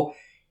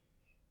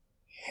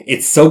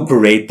so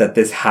great that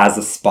this has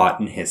a spot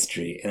in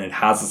history and it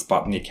has a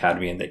spot in the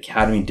Academy, and the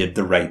Academy did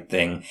the right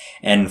thing.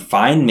 And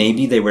fine,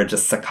 maybe they were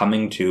just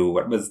succumbing to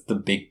what was the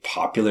big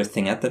popular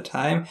thing at the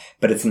time,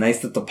 but it's nice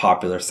that the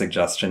popular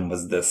suggestion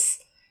was this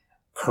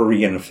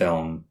Korean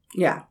film.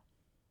 Yeah.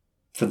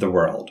 For the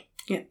world.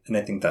 Yeah. And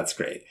I think that's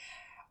great.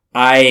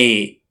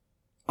 I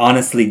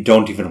honestly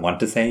don't even want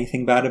to say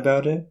anything bad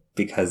about it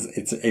because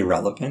it's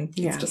irrelevant.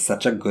 Yeah. It's just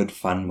such a good,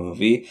 fun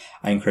movie.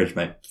 I encourage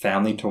my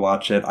family to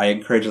watch it. I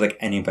encourage like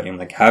anybody. I'm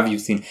like, have you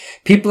seen?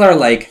 People are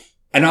like,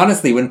 and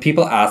honestly, when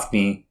people ask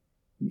me,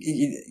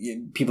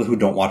 people who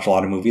don't watch a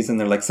lot of movies, and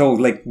they're like, so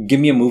like, give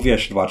me a movie I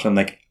should watch. I'm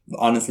like,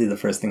 honestly, the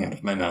first thing out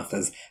of my mouth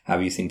is,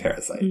 have you seen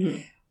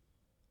Parasite?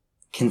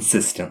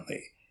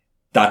 Consistently.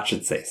 That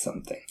should say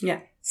something.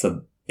 Yeah.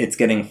 So it's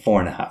getting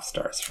 4.5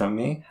 stars from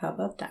me. How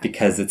about that?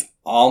 Because it's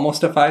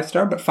almost a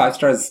 5-star, but 5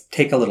 stars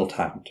take a little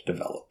time to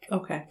develop.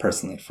 Okay.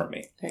 Personally for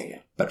me. There you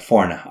go. But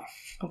 4.5.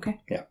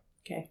 Okay. Yeah.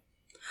 Okay.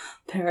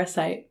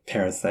 Parasite.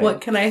 Parasite. What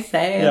can I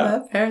say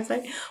about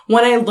Parasite?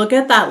 When I look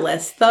at that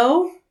list,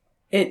 though,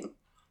 it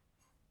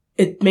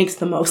makes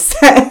the most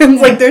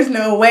sense. Like, there's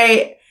no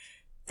way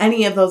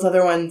any of those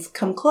other ones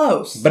come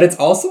close. But it's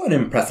also an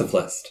impressive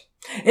list.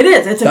 It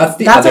is.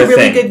 That's a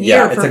really good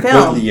year for film. It's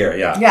a good year,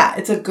 yeah. Yeah,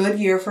 it's a good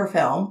year for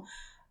film.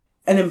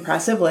 An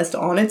impressive list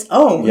on its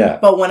own. Yeah.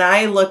 But when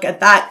I look at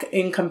that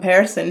in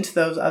comparison to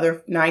those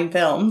other 9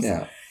 films,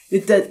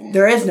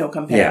 there is no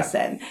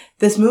comparison. Yeah.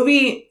 This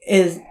movie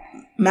is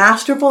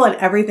masterful in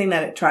everything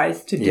that it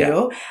tries to do.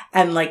 Yeah.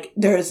 And like,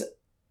 there's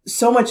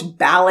so much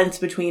balance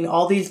between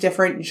all these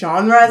different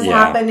genres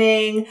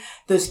happening.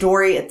 The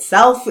story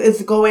itself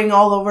is going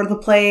all over the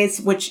place,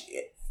 which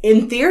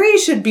in theory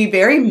should be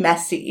very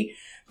messy,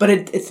 but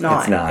it's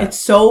not. It's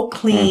so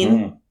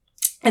clean.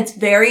 It's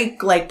very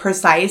like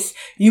precise.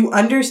 You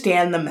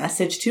understand the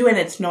message too, and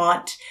it's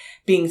not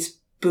being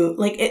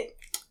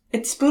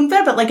it's spoon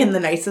fed, but like in the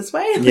nicest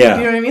way. Yeah.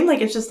 You know what I mean?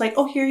 Like, it's just like,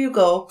 oh, here you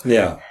go.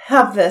 Yeah.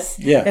 Have this.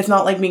 Yeah. It's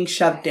not like being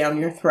shoved down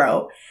your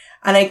throat.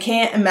 And I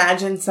can't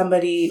imagine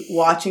somebody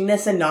watching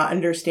this and not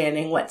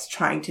understanding what's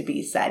trying to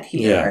be said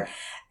here.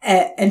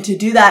 Yeah. And to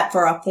do that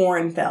for a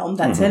foreign film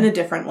that's in a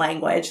different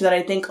language, that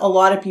I think a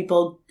lot of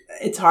people,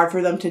 it's hard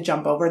for them to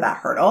jump over that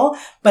hurdle,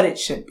 but it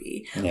should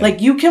be. Yeah.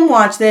 Like, you can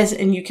watch this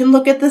and you can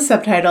look at the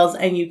subtitles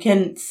and you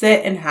can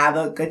sit and have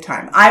a good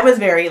time. I was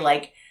very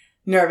like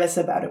nervous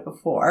about it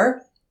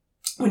before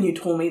when you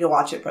told me to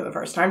watch it for the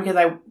first time, because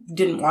I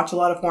didn't watch a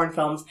lot of foreign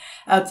films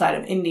outside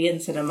of Indian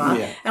cinema.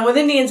 Yeah. And with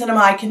Indian cinema,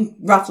 I can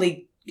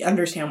roughly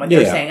understand what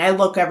they're saying. I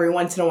look every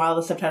once in a while at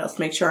the subtitles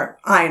to make sure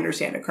I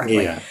understand it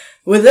correctly. Yeah.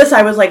 With this,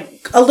 I was like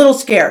a little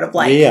scared of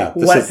like,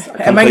 what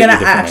am I going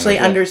to actually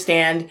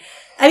understand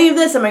any of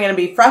this? Am I going to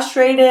be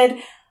frustrated?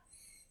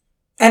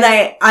 And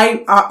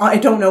I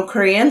don't know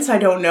Korean, so I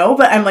don't know,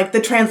 but I'm like,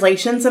 the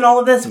translations and all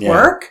of this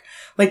work.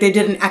 Like, they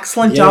did an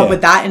excellent job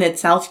with that in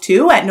itself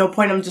too. At no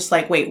point I'm just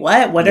like, wait,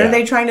 what? What are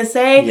they trying to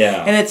say?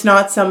 Yeah. And it's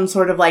not some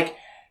sort of like,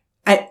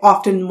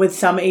 often with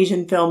some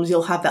Asian films,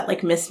 you'll have that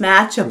like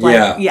mismatch of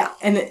like,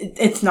 and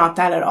it's not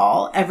that at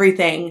all.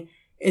 Everything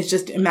is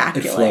just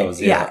immaculate. It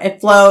flows,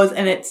 it flows,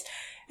 and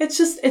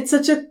it's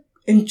such a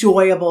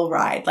enjoyable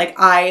ride. Like,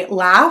 I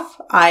laugh,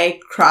 I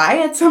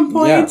cry at some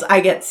points, I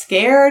get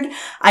scared,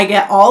 I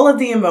get all of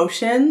the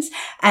emotions,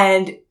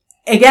 and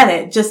again,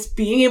 it just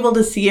being able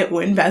to see it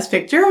win Best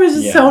Picture was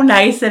just so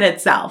nice in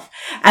itself.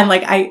 And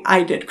like,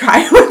 I did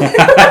cry with it.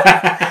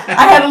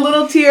 I had a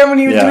little tear when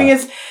he was doing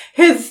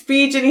his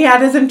speech and he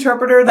had his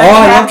interpreter.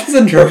 I loved his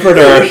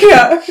interpreter.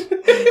 Yeah.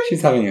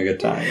 She's having a good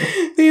time.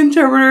 The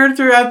interpreter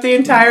throughout the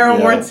entire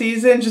award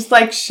season, just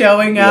like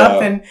showing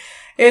up. And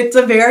it's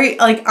a very,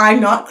 like, I'm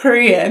not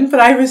Korean, but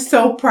I was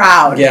so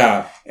proud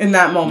in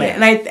that moment.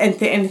 And I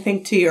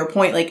think to your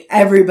point, like,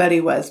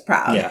 everybody was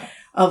proud. Yeah.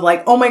 Of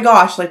like, oh my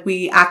gosh, like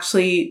we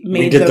actually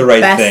made the right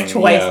best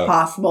choice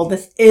possible.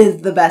 This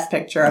is the best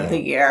picture of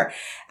the year.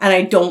 And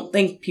I don't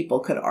think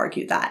people could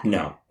argue that.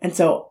 No. And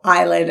so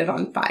I landed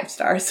on 5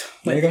 stars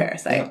with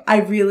Parasite. Yeah. I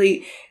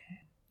really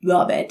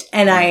love it.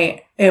 And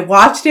I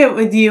watched it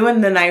with you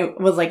and then I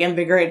was like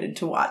invigorated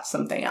to watch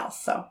something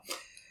else. So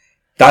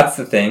that's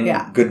the thing.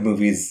 Yeah. Good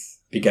movies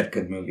beget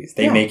good movies.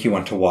 They make you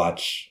want to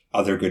watch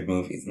other good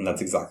movies. And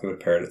that's exactly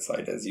what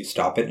Parasite is. You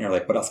stop it and you're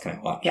like, what else can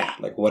I watch? Yeah.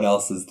 Like, what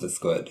else is this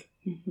good?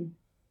 Mm-hmm.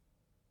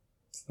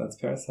 So that's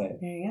Parasite.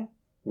 There you go.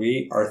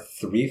 We are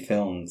 3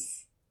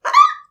 films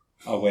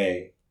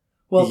away.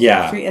 Well,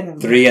 3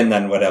 and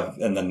then whatever,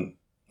 and then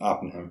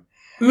Oppenheimer.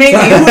 Maybe,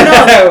 who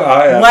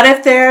knows? What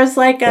if there's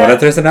like what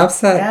if there's an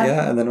upset?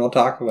 Yeah, and then we'll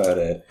talk about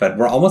it. But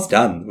we're almost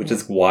done, which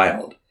is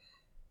wild.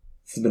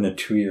 This has been a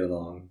 2-year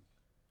long.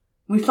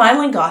 We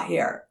finally got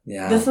here.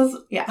 Yeah. This was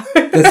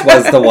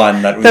the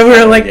one that we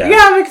were like,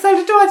 I'm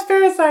excited to watch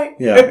Parasite.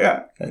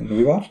 Yeah. And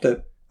we watched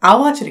it.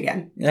 I'll watch it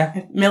again.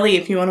 Yeah. Millie,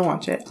 if you want to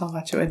watch it, I'll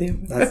watch it with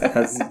you.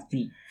 Has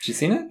she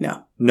seen it?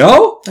 No.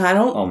 No? I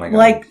don't. Oh my God.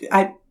 Like,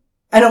 I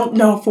don't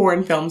know if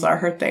foreign films are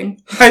her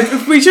thing.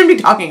 We shouldn't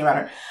be talking about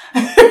her.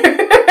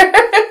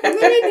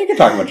 You can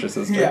talk about your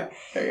sister. Yeah.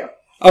 There you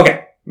go.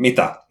 Okay.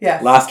 Mita.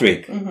 Yeah. Last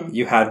week,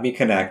 you had me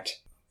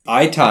connect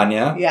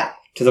Tanya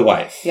to the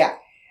wife. Yeah.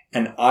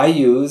 And I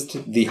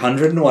used the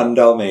 101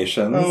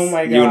 Dalmatians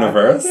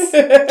universe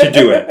to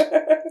do it.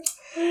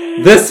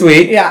 This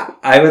week,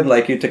 I would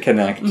like you to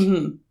connect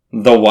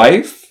the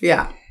wife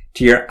to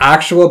your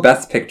actual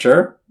Best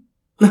Picture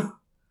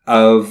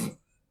of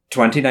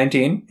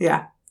 2019.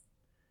 Yeah.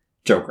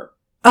 Joker.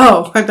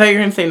 Oh, I thought you were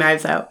going to say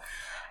Knives Out.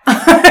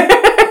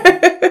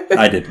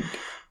 I didn't.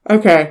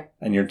 Okay.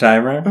 And your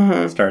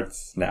timer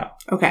starts now.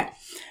 Okay.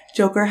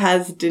 Joker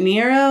has De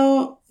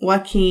Niro,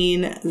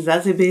 Joaquin,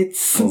 Zazie.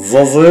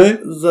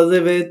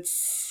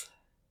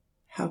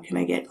 How can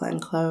I get Glenn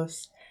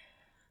Close?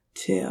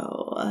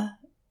 To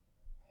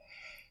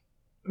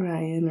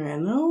Ryan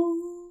Reynolds.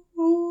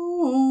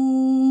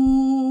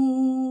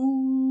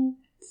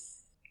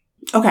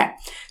 Okay.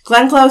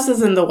 Glenn Close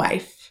is in The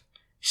Wife.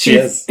 She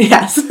is?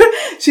 Yes.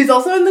 She's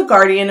also in The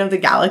Guardian of the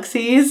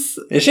Galaxies.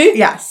 Is she?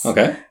 Yes.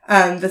 Okay.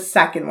 The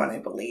second one, I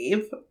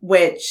believe,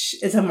 which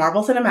is a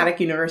Marvel Cinematic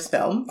Universe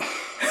film.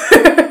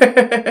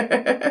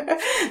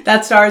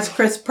 That stars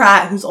Chris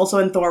Pratt, who's also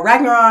in Thor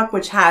Ragnarok,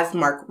 which has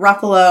Mark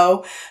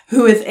Ruffalo,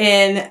 who is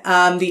in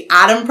The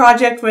Atom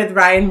Project with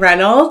Ryan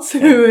Reynolds,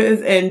 who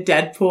is in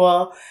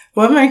Deadpool.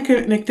 What am I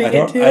connecting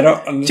it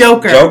to?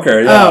 Joker.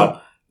 Joker, yeah.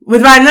 Oh,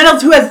 with Ryan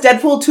Reynolds, who has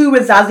Deadpool 2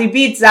 with Zazie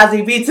Beetz.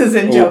 Zazie Beetz is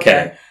in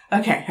Joker.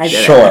 Okay, I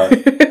did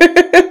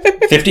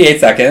it. 58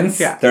 seconds.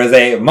 Yeah. There's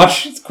a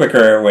much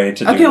quicker way to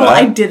do that. Okay, well,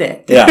 I did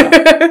it.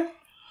 Yeah.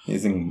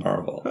 Using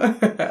Marvel.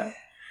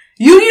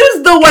 You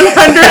used the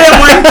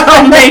 101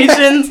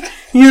 Dalmatians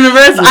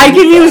universe. I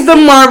can use the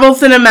Marvel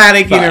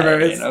Cinematic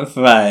Universe.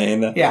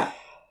 Fine. Yeah.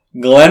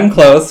 Glenn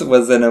Close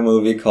was in a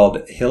movie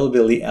called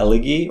Hillbilly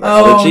Elegy.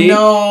 With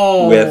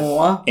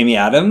Amy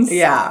Adams.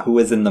 Yeah. Who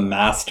was in The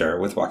Master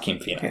with Joaquin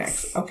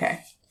Phoenix.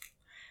 Okay.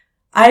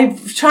 I'm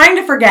trying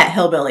to forget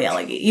Hillbilly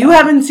Elegy. You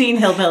haven't seen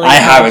Hillbilly Elegy. I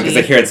haven't because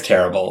I hear it's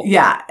terrible.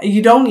 Yeah.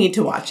 You don't need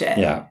to watch it.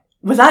 Yeah.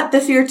 Was that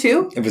this year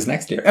too? It was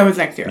next year. It was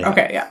next year. Yeah.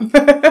 Okay, yeah.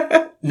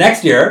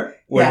 Next year,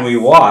 when we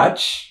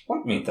watch...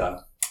 What,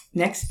 Mita?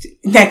 Next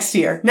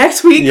year.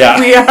 Next week,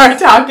 we are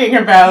talking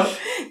about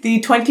the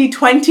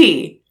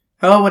 2020...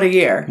 Oh, what a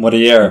year. What a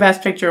year.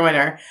 Best Picture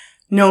winner.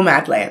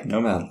 Nomadland.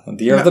 Nomadland.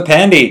 The year of the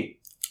pandy.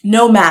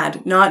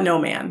 Nomad, not no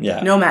man.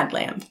 Yeah.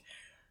 Nomadland.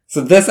 So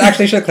this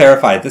actually should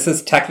clarify. This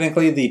is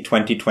technically the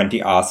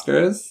 2020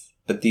 Oscars,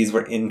 but these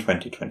were in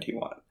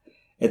 2021.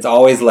 It's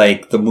always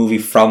like the movie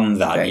from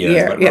that year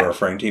is what we're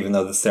referring to, even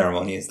though the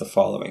ceremony is the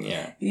following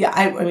year. Yeah,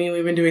 I mean,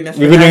 we've been doing this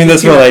for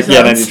 92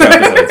 episodes,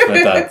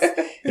 but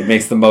it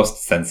makes the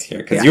most sense here.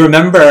 Because you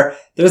remember,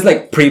 there's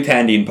like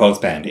pre-pandy and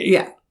post-pandy.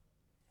 Yeah.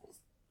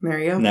 There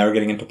you go. Now we're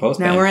getting into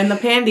post-pandy. Now we're in the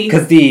pandy.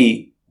 Because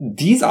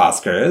these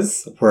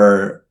Oscars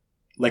were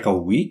like a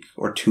week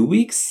or 2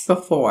 weeks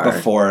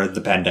before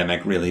the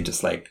pandemic really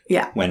just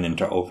went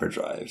into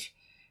overdrive.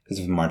 Because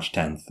of March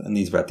 10th. And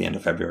these were at the end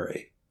of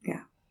February.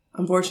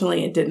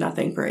 Unfortunately, it did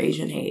nothing for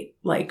Asian hate.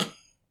 Like,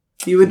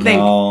 you would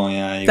think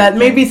that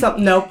maybe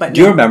something. Nope, but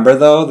do you remember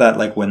though that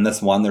like when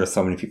this won, there were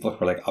so many people who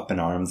were like up in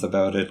arms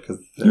about it because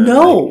you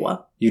don't.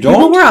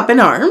 People were up in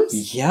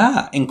arms.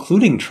 Yeah,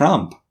 including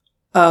Trump.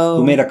 Oh,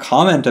 who made a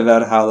comment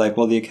about how like,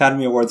 well, the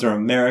Academy Awards are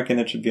American;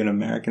 it should be an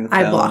American film.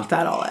 I blocked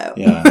that all out.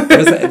 Yeah,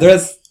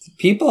 there's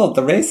people.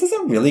 The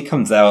racism really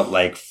comes out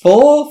like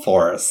full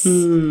force.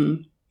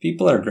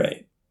 People are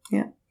great.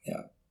 Yeah.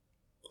 Yeah.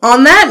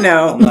 On that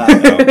note.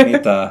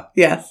 Mita.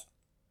 Yes.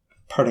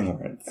 Parting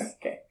words.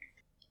 Okay.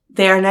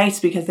 They are nice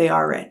because they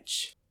are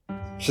rich.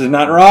 She's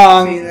not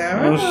wrong.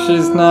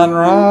 She's not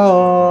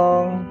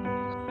wrong.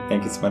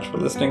 Thank you so much for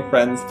listening,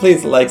 friends.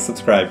 Please like,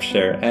 subscribe,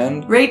 share,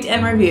 and rate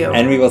and review.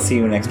 And we will see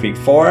you next week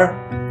for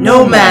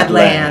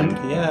Nomadland.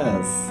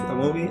 Yes, a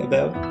movie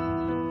about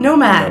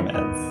nomads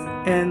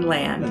and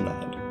land.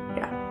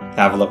 Yeah.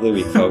 Have a lovely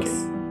week, folks.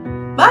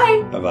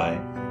 Bye.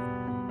 Bye-bye.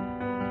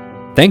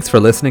 Thanks for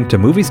listening to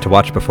Movies to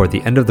Watch Before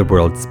the End of the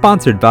World,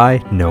 sponsored by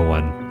no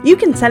one. You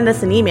can send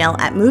us an email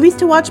at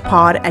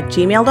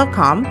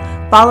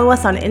moviestowatchpod@gmail.com, follow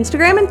us on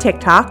Instagram and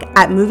TikTok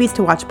at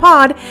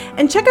moviestowatchpod,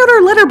 and check out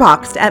our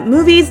Letterboxd at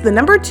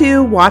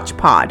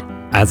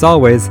movies2watchpod. As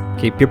always,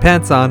 keep your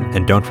pants on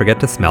and don't forget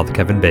to smell the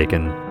Kevin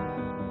Bacon.